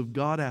movement was of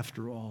God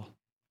after all.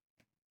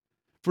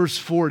 Verse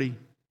 40.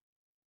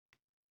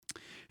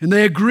 And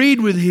they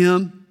agreed with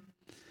him,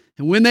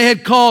 and when they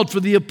had called for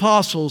the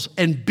apostles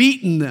and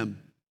beaten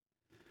them,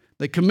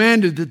 they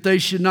commanded that they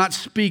should not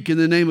speak in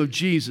the name of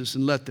Jesus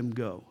and let them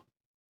go.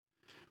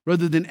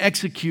 Rather than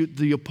execute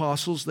the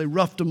apostles, they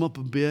roughed them up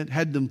a bit,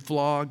 had them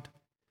flogged.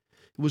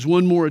 It was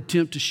one more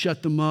attempt to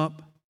shut them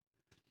up.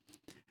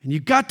 And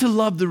you've got to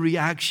love the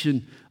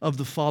reaction of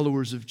the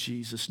followers of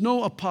Jesus.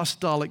 No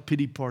apostolic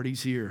pity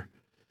parties here.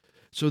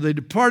 So they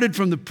departed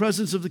from the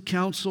presence of the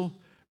council,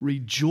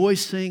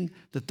 rejoicing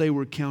that they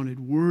were counted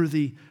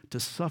worthy to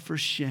suffer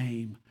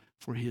shame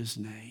for his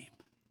name.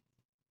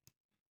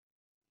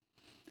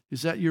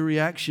 Is that your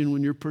reaction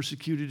when you're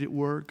persecuted at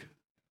work?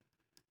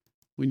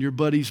 When your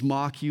buddies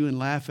mock you and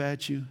laugh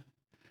at you?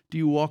 Do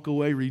you walk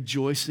away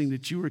rejoicing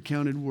that you were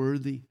counted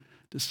worthy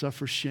to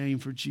suffer shame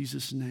for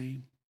Jesus'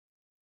 name?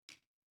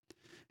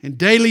 And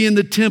daily in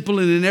the temple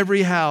and in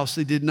every house,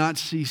 they did not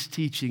cease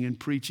teaching and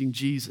preaching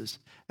Jesus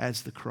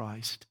as the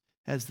Christ,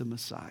 as the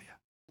Messiah.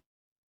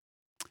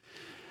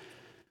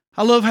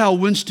 I love how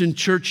Winston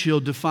Churchill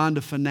defined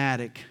a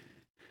fanatic.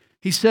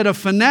 He said a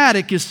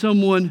fanatic is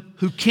someone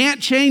who can't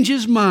change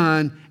his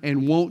mind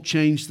and won't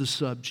change the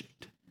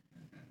subject.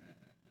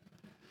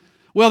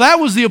 Well, that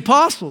was the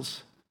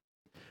apostles.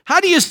 How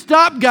do you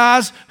stop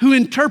guys who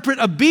interpret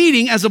a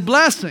beating as a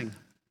blessing?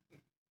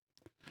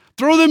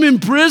 Throw them in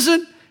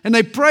prison and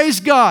they praise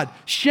God.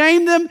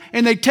 Shame them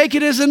and they take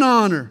it as an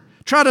honor.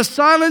 Try to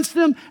silence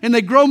them and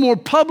they grow more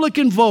public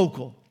and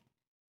vocal.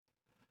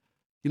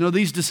 You know,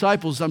 these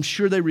disciples, I'm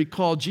sure they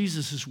recall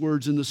Jesus'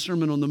 words in the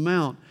Sermon on the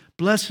Mount.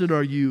 Blessed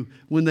are you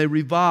when they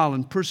revile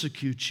and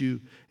persecute you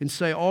and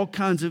say all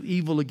kinds of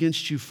evil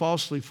against you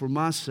falsely for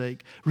my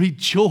sake.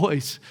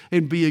 Rejoice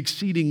and be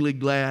exceedingly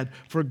glad,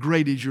 for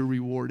great is your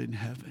reward in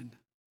heaven.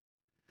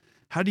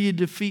 How do you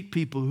defeat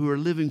people who are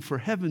living for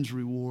heaven's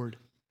reward?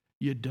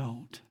 You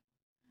don't.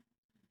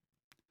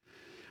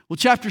 Well,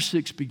 chapter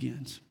 6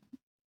 begins.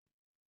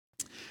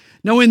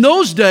 Now, in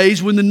those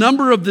days, when the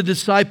number of the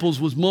disciples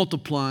was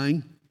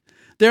multiplying,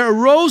 there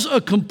arose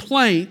a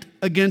complaint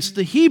against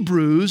the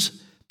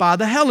Hebrews by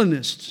the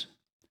Hellenists,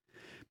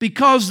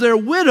 because their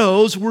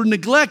widows were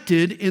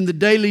neglected in the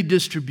daily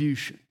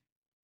distribution.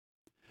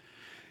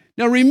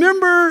 Now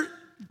remember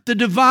the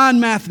divine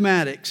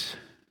mathematics.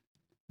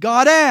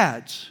 God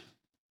adds,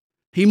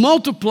 He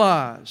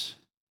multiplies,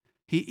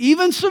 He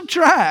even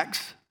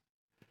subtracts,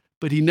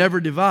 but He never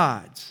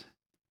divides.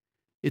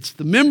 It's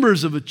the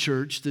members of a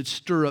church that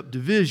stir up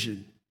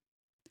division.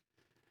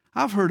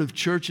 I've heard of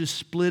churches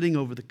splitting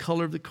over the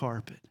color of the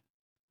carpet,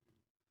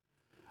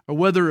 or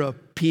whether a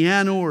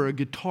piano or a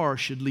guitar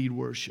should lead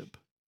worship,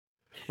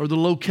 or the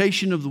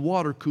location of the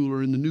water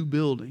cooler in the new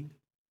building.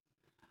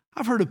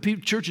 I've heard of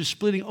churches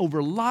splitting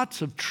over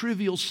lots of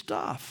trivial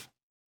stuff.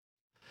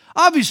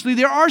 Obviously,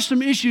 there are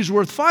some issues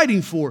worth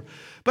fighting for,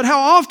 but how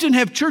often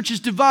have churches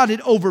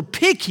divided over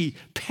picky,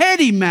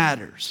 petty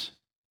matters?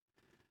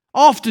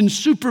 Often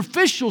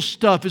superficial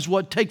stuff is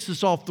what takes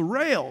us off the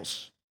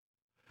rails.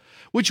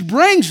 Which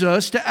brings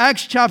us to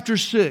Acts chapter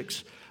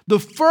 6, the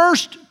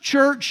first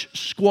church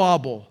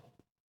squabble.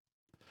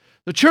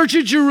 The church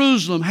at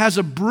Jerusalem has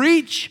a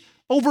breach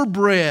over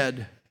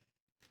bread.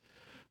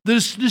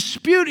 This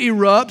dispute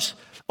erupts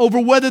over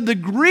whether the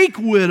Greek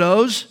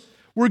widows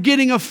were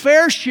getting a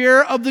fair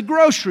share of the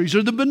groceries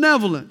or the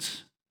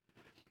benevolence.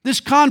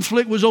 This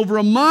conflict was over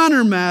a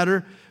minor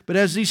matter, but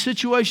as these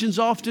situations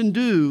often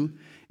do,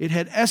 it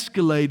had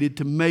escalated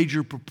to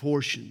major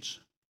proportions.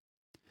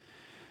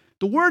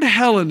 The word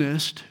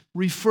Hellenist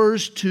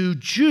refers to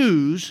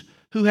Jews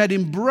who had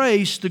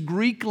embraced the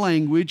Greek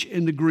language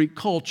and the Greek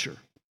culture.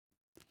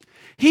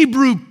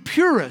 Hebrew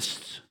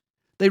purists,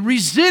 they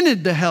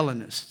resented the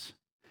Hellenists.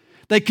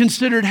 They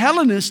considered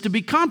Hellenists to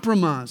be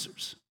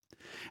compromisers.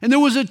 And there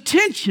was a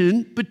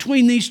tension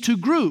between these two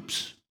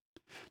groups.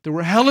 There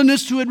were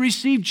Hellenists who had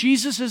received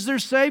Jesus as their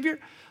Savior.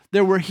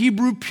 There were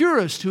Hebrew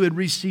purists who had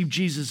received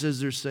Jesus as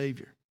their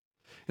Savior.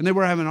 And they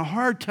were having a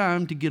hard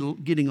time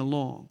getting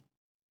along.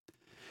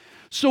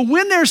 So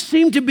when there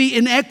seemed to be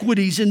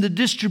inequities in the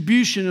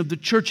distribution of the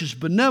church's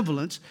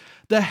benevolence,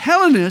 the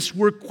Hellenists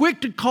were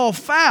quick to call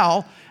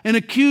foul and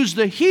accuse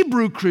the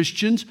Hebrew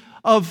Christians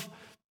of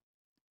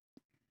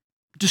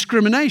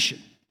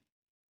discrimination,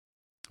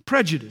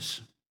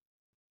 prejudice.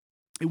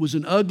 It was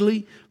an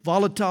ugly,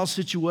 volatile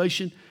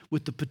situation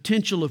with the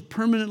potential of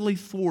permanently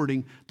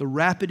thwarting the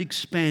rapid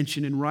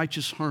expansion and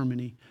righteous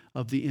harmony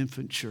of the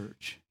infant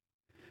church.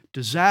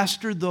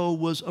 Disaster, though,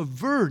 was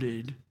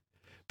averted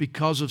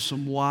because of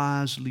some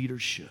wise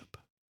leadership.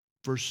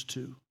 Verse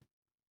 2.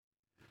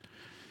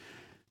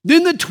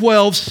 Then the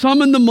 12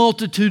 summoned the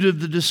multitude of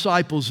the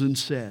disciples and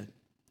said,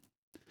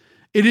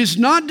 "It is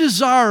not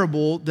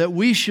desirable that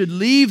we should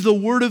leave the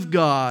word of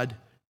God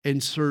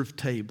and serve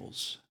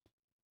tables."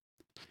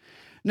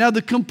 Now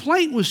the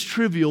complaint was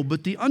trivial,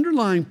 but the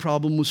underlying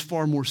problem was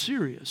far more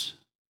serious.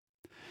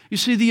 You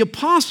see, the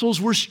apostles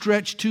were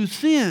stretched too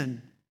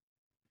thin.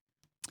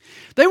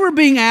 They were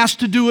being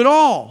asked to do it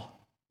all.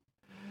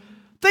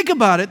 Think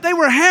about it. They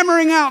were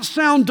hammering out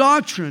sound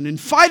doctrine and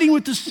fighting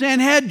with the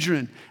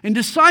Sanhedrin and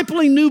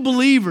discipling new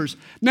believers.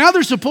 Now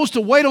they're supposed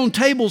to wait on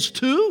tables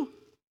too?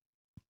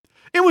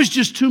 It was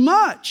just too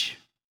much.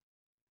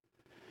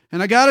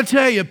 And I got to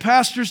tell you,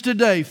 pastors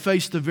today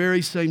face the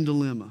very same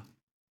dilemma.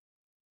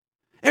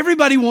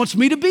 Everybody wants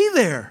me to be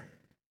there.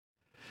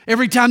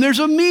 Every time there's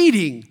a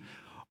meeting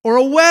or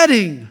a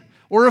wedding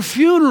or a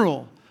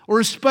funeral or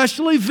a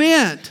special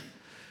event,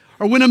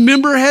 or when a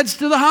member heads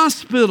to the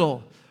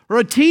hospital, or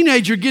a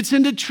teenager gets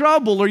into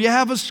trouble, or you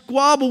have a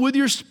squabble with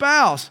your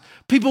spouse,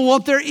 people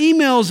want their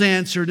emails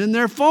answered and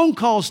their phone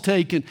calls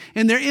taken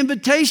and their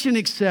invitation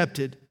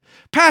accepted.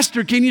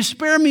 "Pastor, can you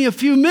spare me a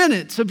few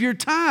minutes of your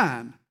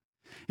time?"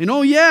 And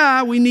oh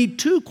yeah, we need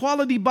 2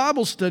 quality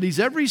Bible studies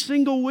every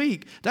single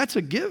week. That's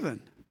a given.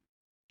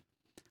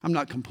 I'm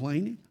not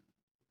complaining.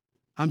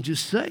 I'm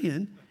just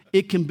saying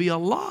it can be a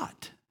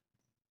lot.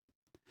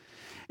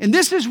 And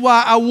this is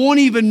why I won't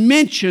even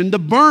mention the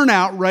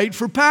burnout rate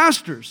for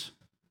pastors.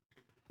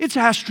 It's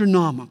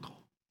astronomical.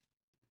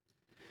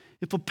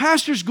 If a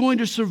pastor's going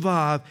to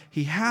survive,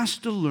 he has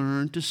to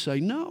learn to say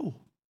no,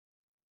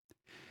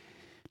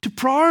 to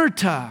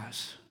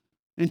prioritize,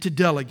 and to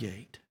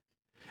delegate.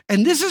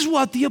 And this is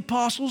what the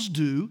apostles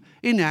do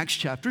in Acts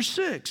chapter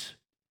 6.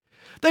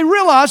 They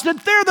realize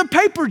that they're the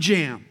paper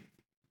jam.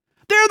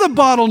 They're the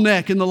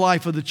bottleneck in the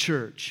life of the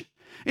church.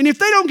 And if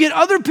they don't get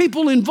other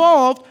people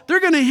involved, they're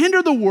going to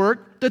hinder the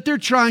work that they're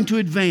trying to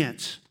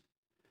advance.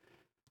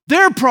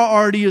 Their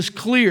priority is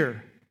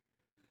clear.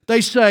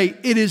 They say,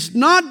 "It is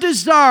not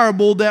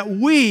desirable that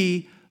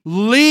we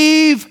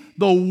leave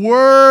the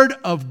Word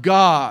of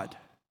God."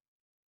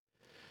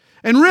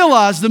 And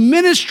realize the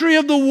ministry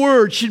of the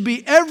Word should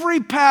be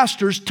every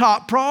pastor's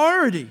top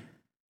priority.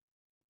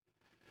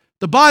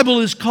 The Bible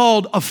is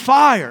called a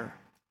fire,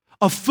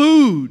 a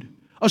food,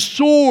 a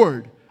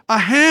sword, a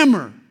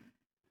hammer.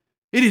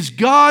 It is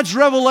God's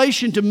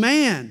revelation to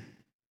man.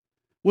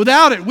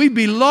 Without it, we'd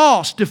be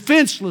lost,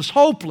 defenseless,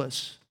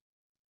 hopeless.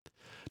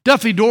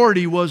 Duffy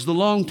Daugherty was the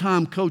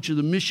longtime coach of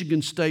the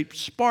Michigan State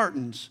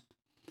Spartans.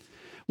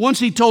 Once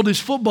he told his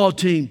football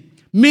team,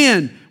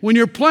 "Men, when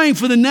you're playing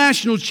for the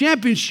national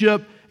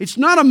championship, it's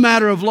not a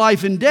matter of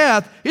life and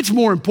death. It's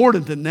more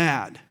important than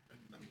that."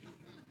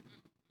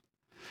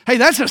 Hey,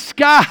 that's a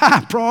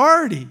sky-high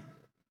priority.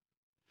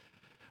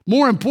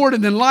 More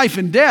important than life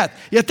and death.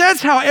 Yet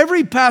that's how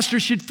every pastor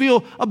should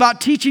feel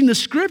about teaching the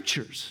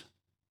Scriptures.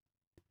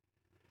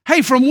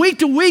 Hey, from week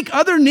to week,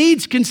 other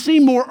needs can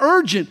seem more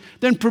urgent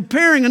than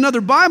preparing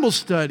another Bible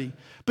study.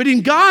 But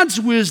in God's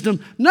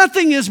wisdom,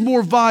 nothing is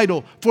more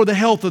vital for the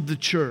health of the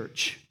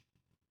church.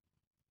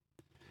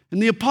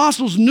 And the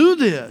apostles knew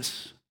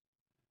this,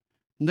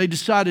 and they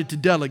decided to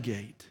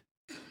delegate.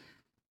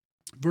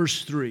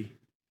 Verse 3.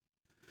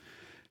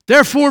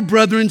 "Therefore,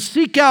 brethren,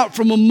 seek out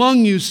from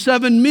among you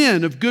 7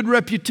 men of good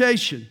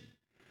reputation,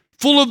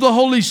 full of the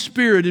Holy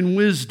Spirit and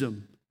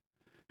wisdom,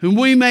 whom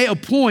we may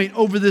appoint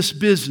over this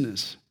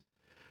business.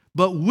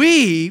 But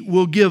we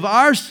will give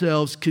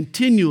ourselves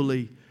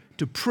continually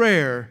to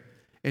prayer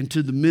and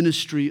to the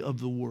ministry of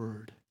the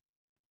word."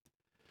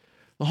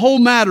 The whole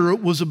matter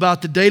was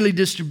about the daily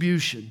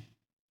distribution.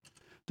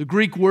 The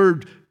Greek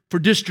word for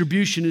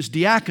distribution is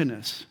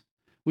diakonos,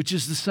 which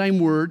is the same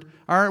word,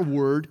 our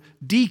word,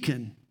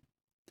 deacon.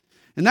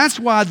 And that's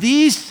why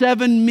these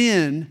 7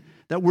 men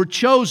that were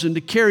chosen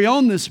to carry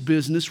on this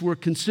business were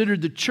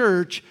considered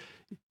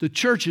the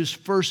church's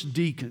first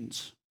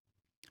deacons.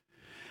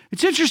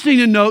 It's interesting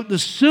to note the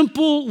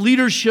simple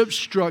leadership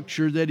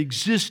structure that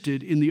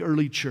existed in the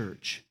early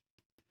church.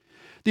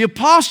 The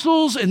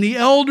apostles and the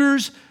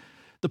elders,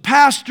 the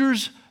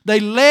pastors, they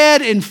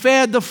led and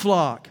fed the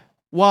flock,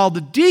 while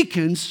the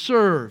deacons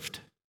served.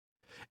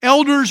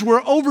 Elders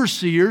were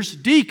overseers,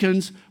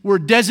 deacons were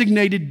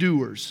designated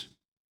doers.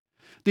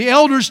 The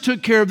elders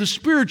took care of the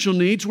spiritual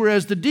needs,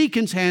 whereas the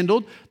deacons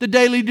handled the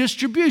daily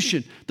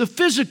distribution, the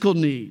physical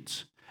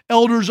needs.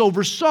 Elders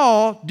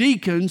oversaw,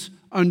 deacons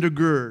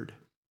undergird.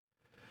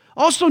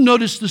 Also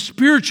notice the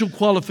spiritual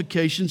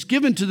qualifications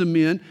given to the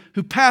men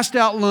who passed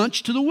out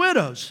lunch to the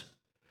widows.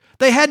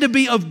 They had to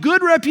be of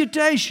good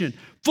reputation,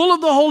 full of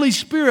the Holy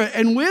Spirit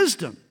and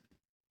wisdom.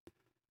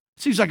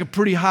 Seems like a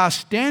pretty high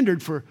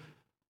standard for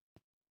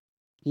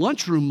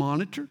lunchroom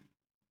monitor.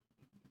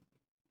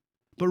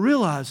 But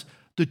realize,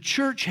 the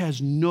church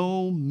has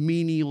no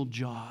menial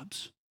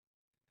jobs.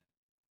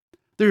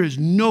 There is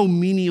no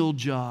menial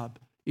job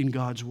in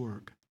God's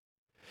work.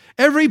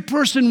 Every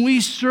person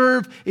we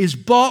serve is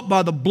bought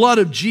by the blood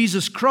of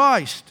Jesus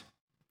Christ.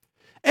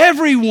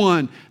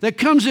 Everyone that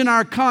comes in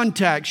our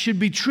contact should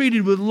be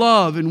treated with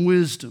love and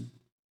wisdom.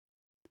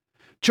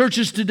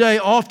 Churches today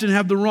often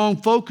have the wrong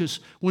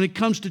focus when it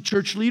comes to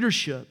church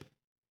leadership.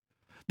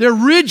 They're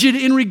rigid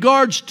in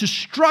regards to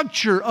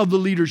structure of the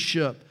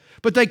leadership,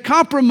 but they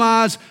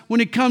compromise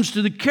when it comes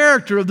to the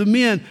character of the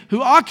men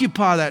who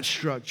occupy that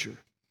structure.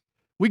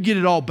 We get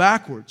it all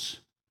backwards.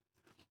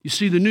 You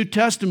see, the New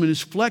Testament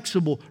is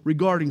flexible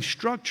regarding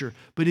structure,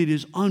 but it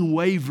is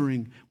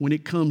unwavering when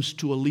it comes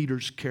to a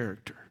leader's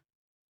character.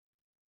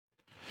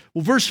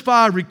 Well, verse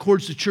 5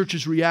 records the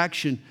church's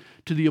reaction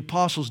to the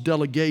apostles'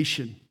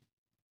 delegation.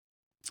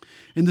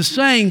 And the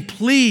saying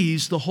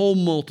pleased the whole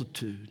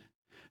multitude.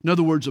 In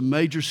other words, a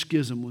major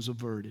schism was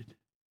averted.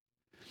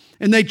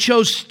 And they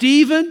chose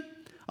Stephen,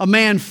 a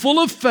man full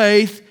of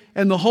faith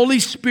and the Holy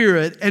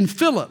Spirit, and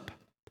Philip.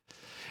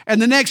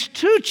 And the next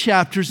 2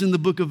 chapters in the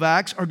book of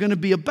Acts are going to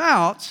be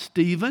about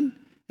Stephen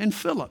and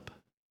Philip.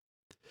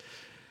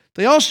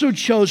 They also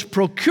chose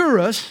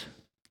Prochorus.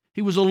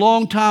 He was a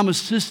longtime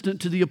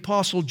assistant to the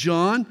Apostle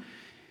John.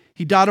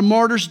 He died a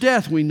martyr's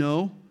death, we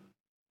know.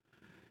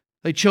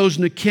 They chose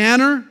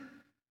Nicanor,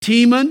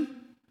 Timon,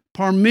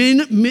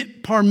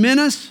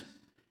 Parmenas,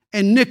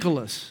 and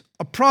Nicholas,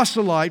 a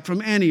proselyte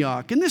from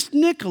Antioch. And this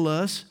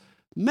Nicholas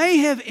may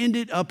have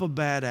ended up a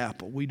bad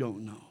apple. We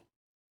don't know.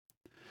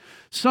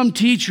 Some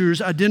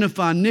teachers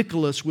identify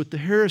Nicholas with the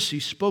heresy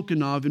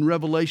spoken of in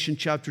Revelation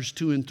chapters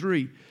 2 and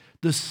 3,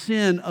 the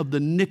sin of the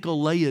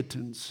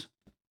Nicolaitans.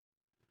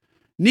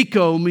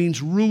 Nico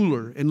means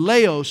ruler, and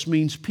Laos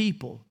means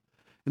people.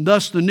 And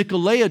thus the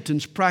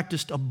Nicolaitans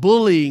practiced a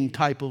bullying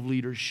type of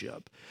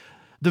leadership,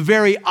 the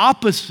very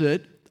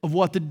opposite of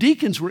what the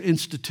deacons were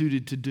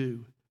instituted to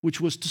do,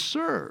 which was to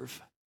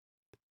serve.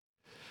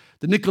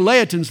 The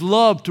Nicolaitans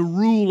loved to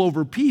rule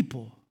over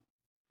people.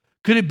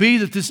 Could it be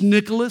that this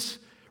Nicholas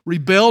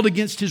rebelled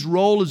against his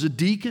role as a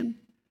deacon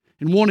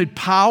and wanted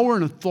power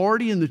and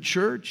authority in the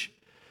church?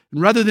 And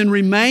rather than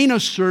remain a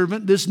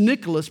servant, this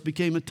Nicholas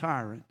became a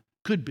tyrant.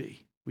 Could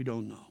be. We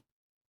don't know.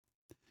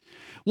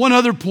 One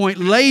other point,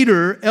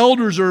 later,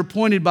 elders are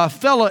appointed by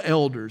fellow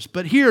elders,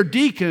 but here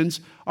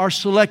deacons are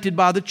selected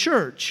by the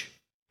church.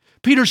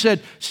 Peter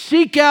said,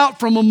 "Seek out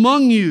from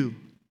among you."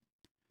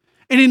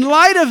 And in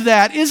light of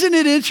that, isn't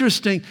it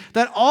interesting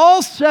that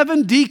all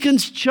 7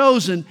 deacons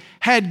chosen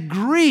had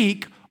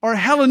Greek or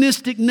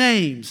Hellenistic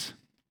names?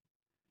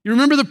 You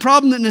remember the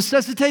problem that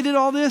necessitated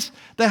all this?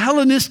 The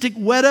Hellenistic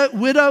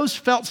widows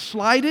felt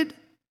slighted.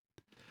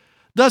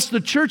 Thus,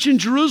 the church in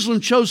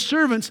Jerusalem chose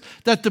servants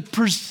that the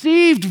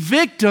perceived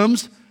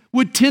victims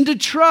would tend to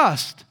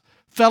trust,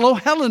 fellow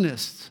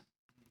Hellenists.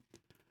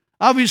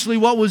 Obviously,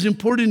 what was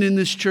important in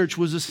this church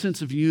was a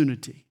sense of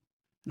unity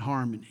and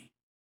harmony.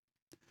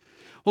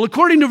 Well,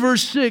 according to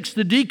verse 6,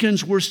 the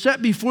deacons were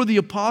set before the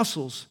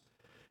apostles,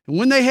 and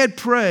when they had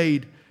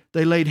prayed,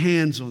 they laid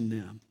hands on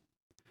them.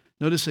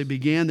 Notice they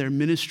began their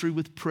ministry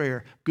with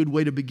prayer. Good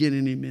way to begin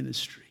any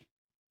ministry.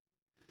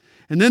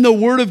 And then the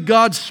word of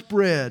God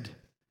spread,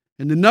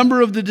 and the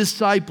number of the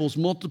disciples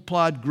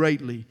multiplied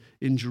greatly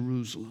in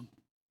Jerusalem.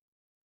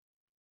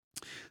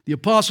 The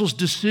apostles'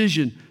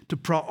 decision to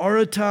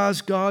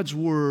prioritize God's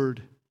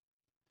word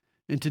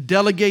and to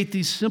delegate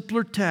these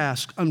simpler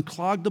tasks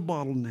unclogged the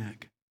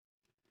bottleneck.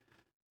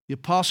 The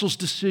apostles'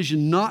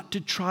 decision not to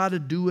try to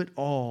do it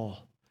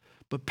all,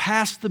 but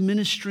pass the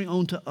ministry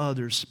on to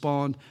others,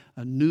 spawned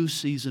a new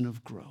season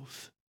of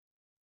growth.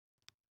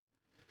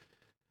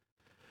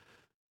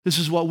 This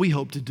is what we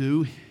hope to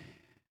do.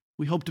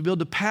 We hope to be able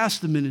to pass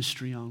the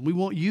ministry on. We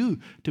want you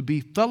to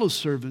be fellow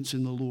servants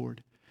in the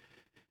Lord.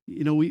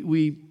 You know,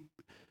 we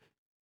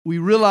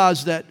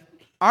realize that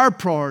our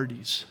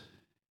priorities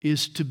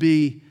is to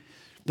be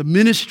the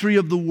ministry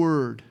of the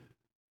Word.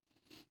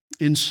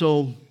 And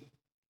so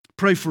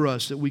pray for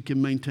us that we can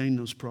maintain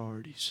those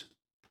priorities.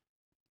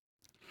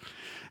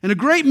 And a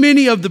great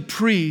many of the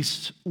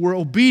priests were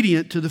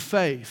obedient to the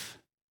faith.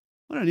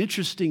 What an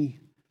interesting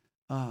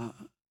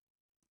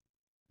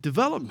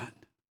development.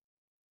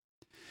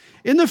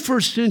 In the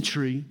first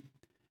century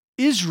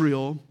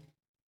Israel,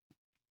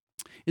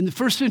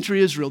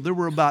 there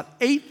were about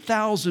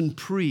 8,000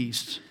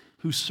 priests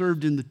who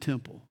served in the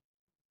temple.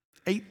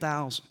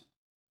 8,000.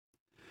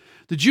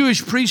 The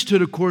Jewish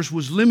priesthood, of course,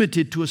 was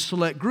limited to a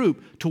select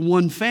group, to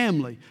one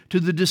family, to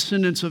the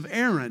descendants of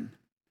Aaron.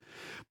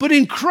 But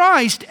in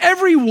Christ,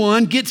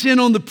 everyone gets in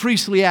on the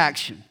priestly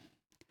action.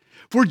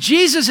 For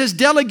Jesus has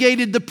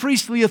delegated the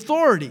priestly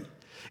authority.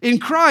 In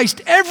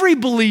Christ, every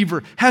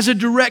believer has a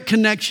direct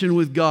connection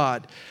with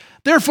God.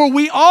 Therefore,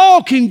 we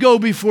all can go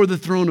before the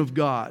throne of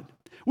God.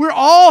 We're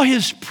all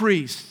His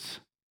priests,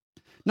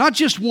 not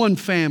just one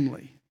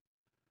family.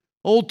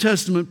 Old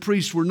Testament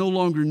priests were no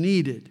longer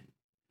needed.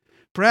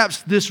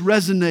 Perhaps this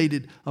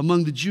resonated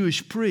among the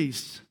Jewish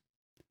priests.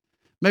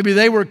 Maybe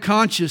they were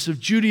conscious of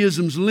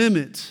Judaism's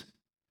limits.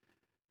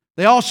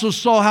 They also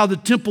saw how the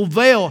temple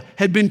veil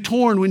had been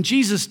torn when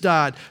Jesus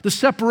died. The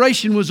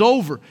separation was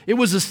over. It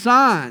was a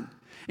sign.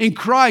 In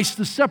Christ,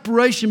 the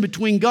separation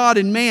between God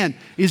and man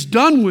is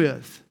done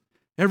with.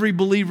 Every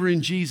believer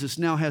in Jesus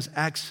now has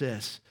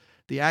access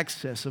the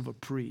access of a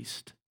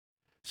priest.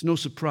 It's no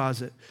surprise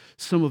that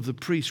some of the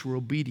priests were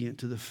obedient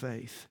to the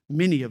faith,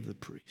 many of the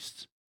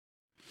priests.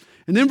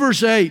 And then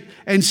verse 8,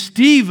 and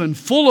Stephen,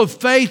 full of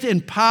faith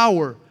and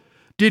power,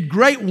 did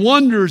great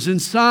wonders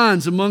and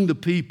signs among the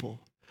people.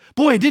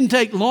 Boy, it didn't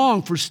take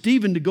long for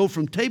Stephen to go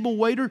from table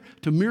waiter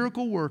to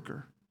miracle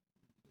worker.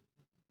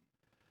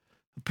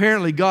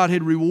 Apparently, God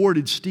had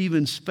rewarded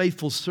Stephen's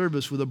faithful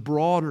service with a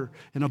broader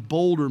and a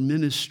bolder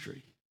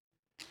ministry.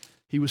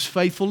 He was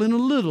faithful in a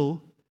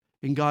little,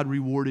 and God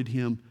rewarded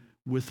him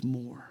with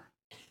more.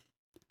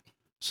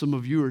 Some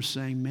of you are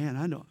saying, man,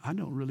 I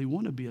don't really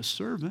want to be a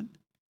servant.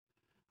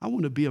 I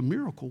want to be a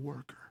miracle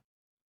worker.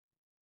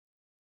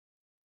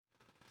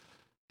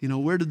 You know,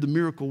 where did the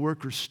miracle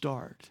workers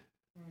start?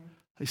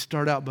 They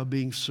start out by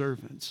being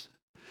servants.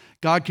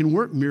 God can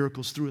work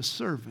miracles through a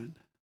servant.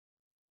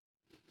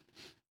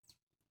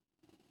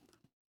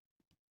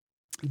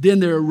 Then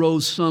there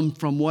arose some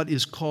from what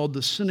is called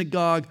the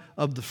synagogue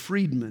of the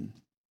freedmen,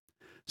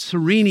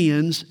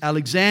 Cyrenians,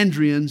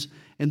 Alexandrians,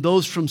 and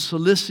those from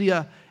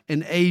Cilicia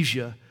and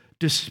Asia,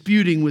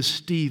 disputing with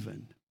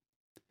Stephen.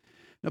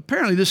 Now,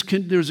 apparently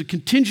there's a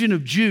contingent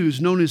of Jews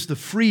known as the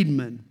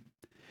freedmen.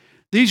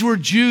 These were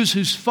Jews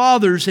whose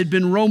fathers had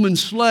been Roman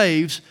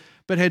slaves,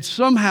 but had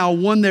somehow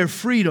won their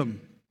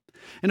freedom.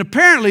 And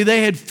apparently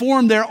they had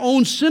formed their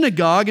own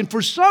synagogue, and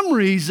for some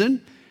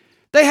reason,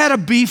 they had a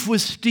beef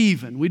with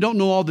Stephen. We don't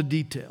know all the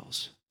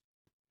details.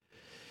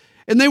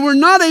 And they were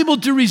not able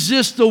to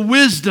resist the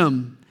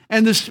wisdom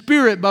and the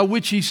spirit by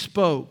which he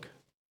spoke.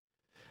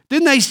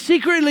 Then they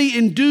secretly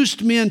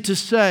induced men to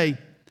say,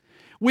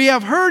 we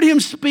have heard him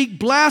speak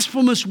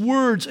blasphemous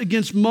words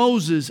against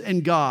Moses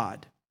and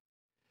God.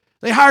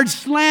 They hired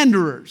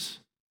slanderers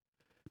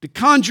to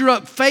conjure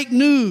up fake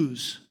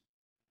news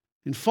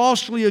and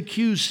falsely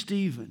accuse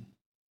Stephen.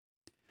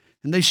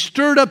 And they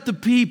stirred up the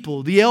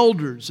people, the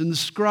elders and the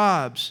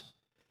scribes,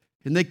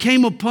 and they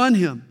came upon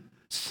him,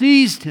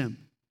 seized him,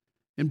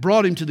 and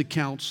brought him to the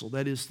council,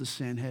 that is the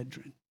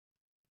Sanhedrin.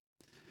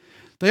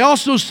 They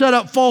also set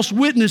up false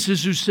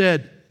witnesses who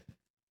said,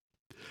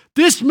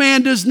 this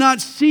man does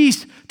not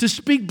cease to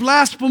speak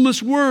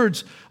blasphemous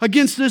words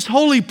against this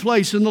holy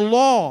place and the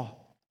law.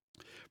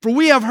 For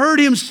we have heard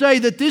him say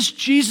that this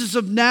Jesus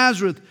of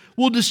Nazareth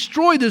will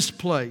destroy this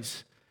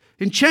place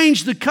and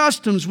change the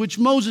customs which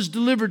Moses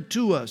delivered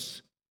to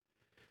us.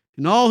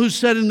 And all who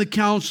sat in the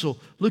council,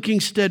 looking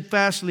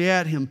steadfastly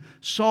at him,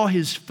 saw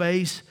his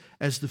face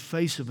as the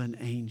face of an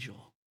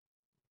angel.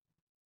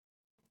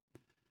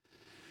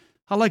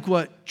 I like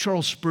what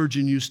Charles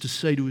Spurgeon used to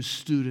say to his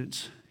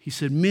students. He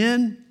said,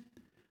 men,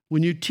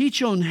 when you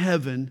teach on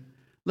heaven,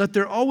 let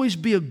there always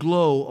be a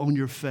glow on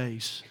your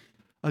face,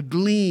 a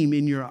gleam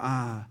in your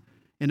eye,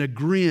 and a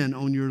grin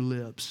on your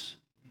lips.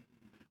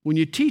 When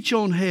you teach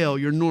on hell,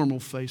 your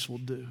normal face will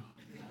do.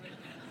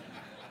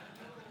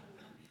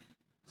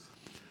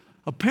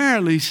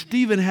 Apparently,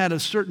 Stephen had a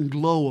certain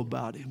glow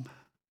about him.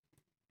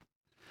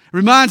 It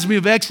reminds me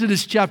of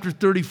Exodus chapter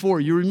 34.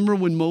 You remember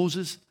when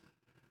Moses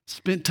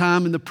spent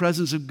time in the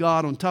presence of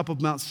God on top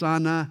of Mount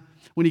Sinai?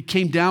 When he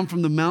came down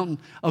from the mountain,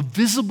 a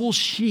visible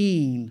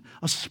sheen,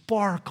 a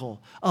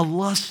sparkle, a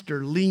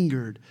luster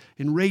lingered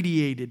and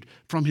radiated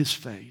from his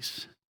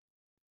face.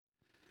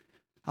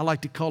 I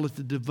like to call it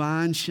the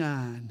divine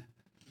shine,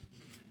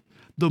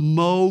 the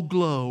Mo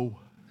glow.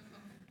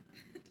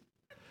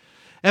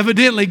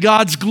 Evidently,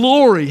 God's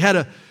glory had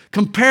a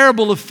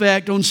comparable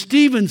effect on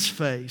Stephen's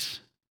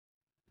face.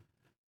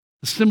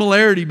 The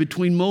similarity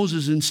between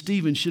Moses and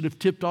Stephen should have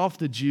tipped off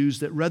the Jews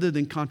that rather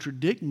than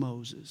contradict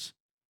Moses,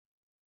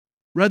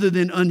 rather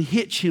than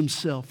unhitch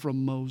himself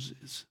from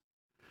Moses,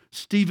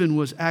 Stephen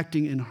was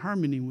acting in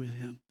harmony with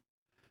him.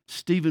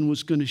 Stephen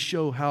was going to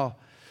show how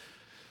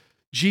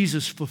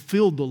Jesus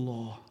fulfilled the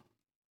law.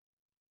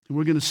 And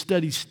we're going to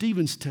study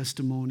Stephen's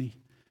testimony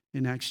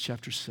in Acts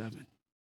chapter 7.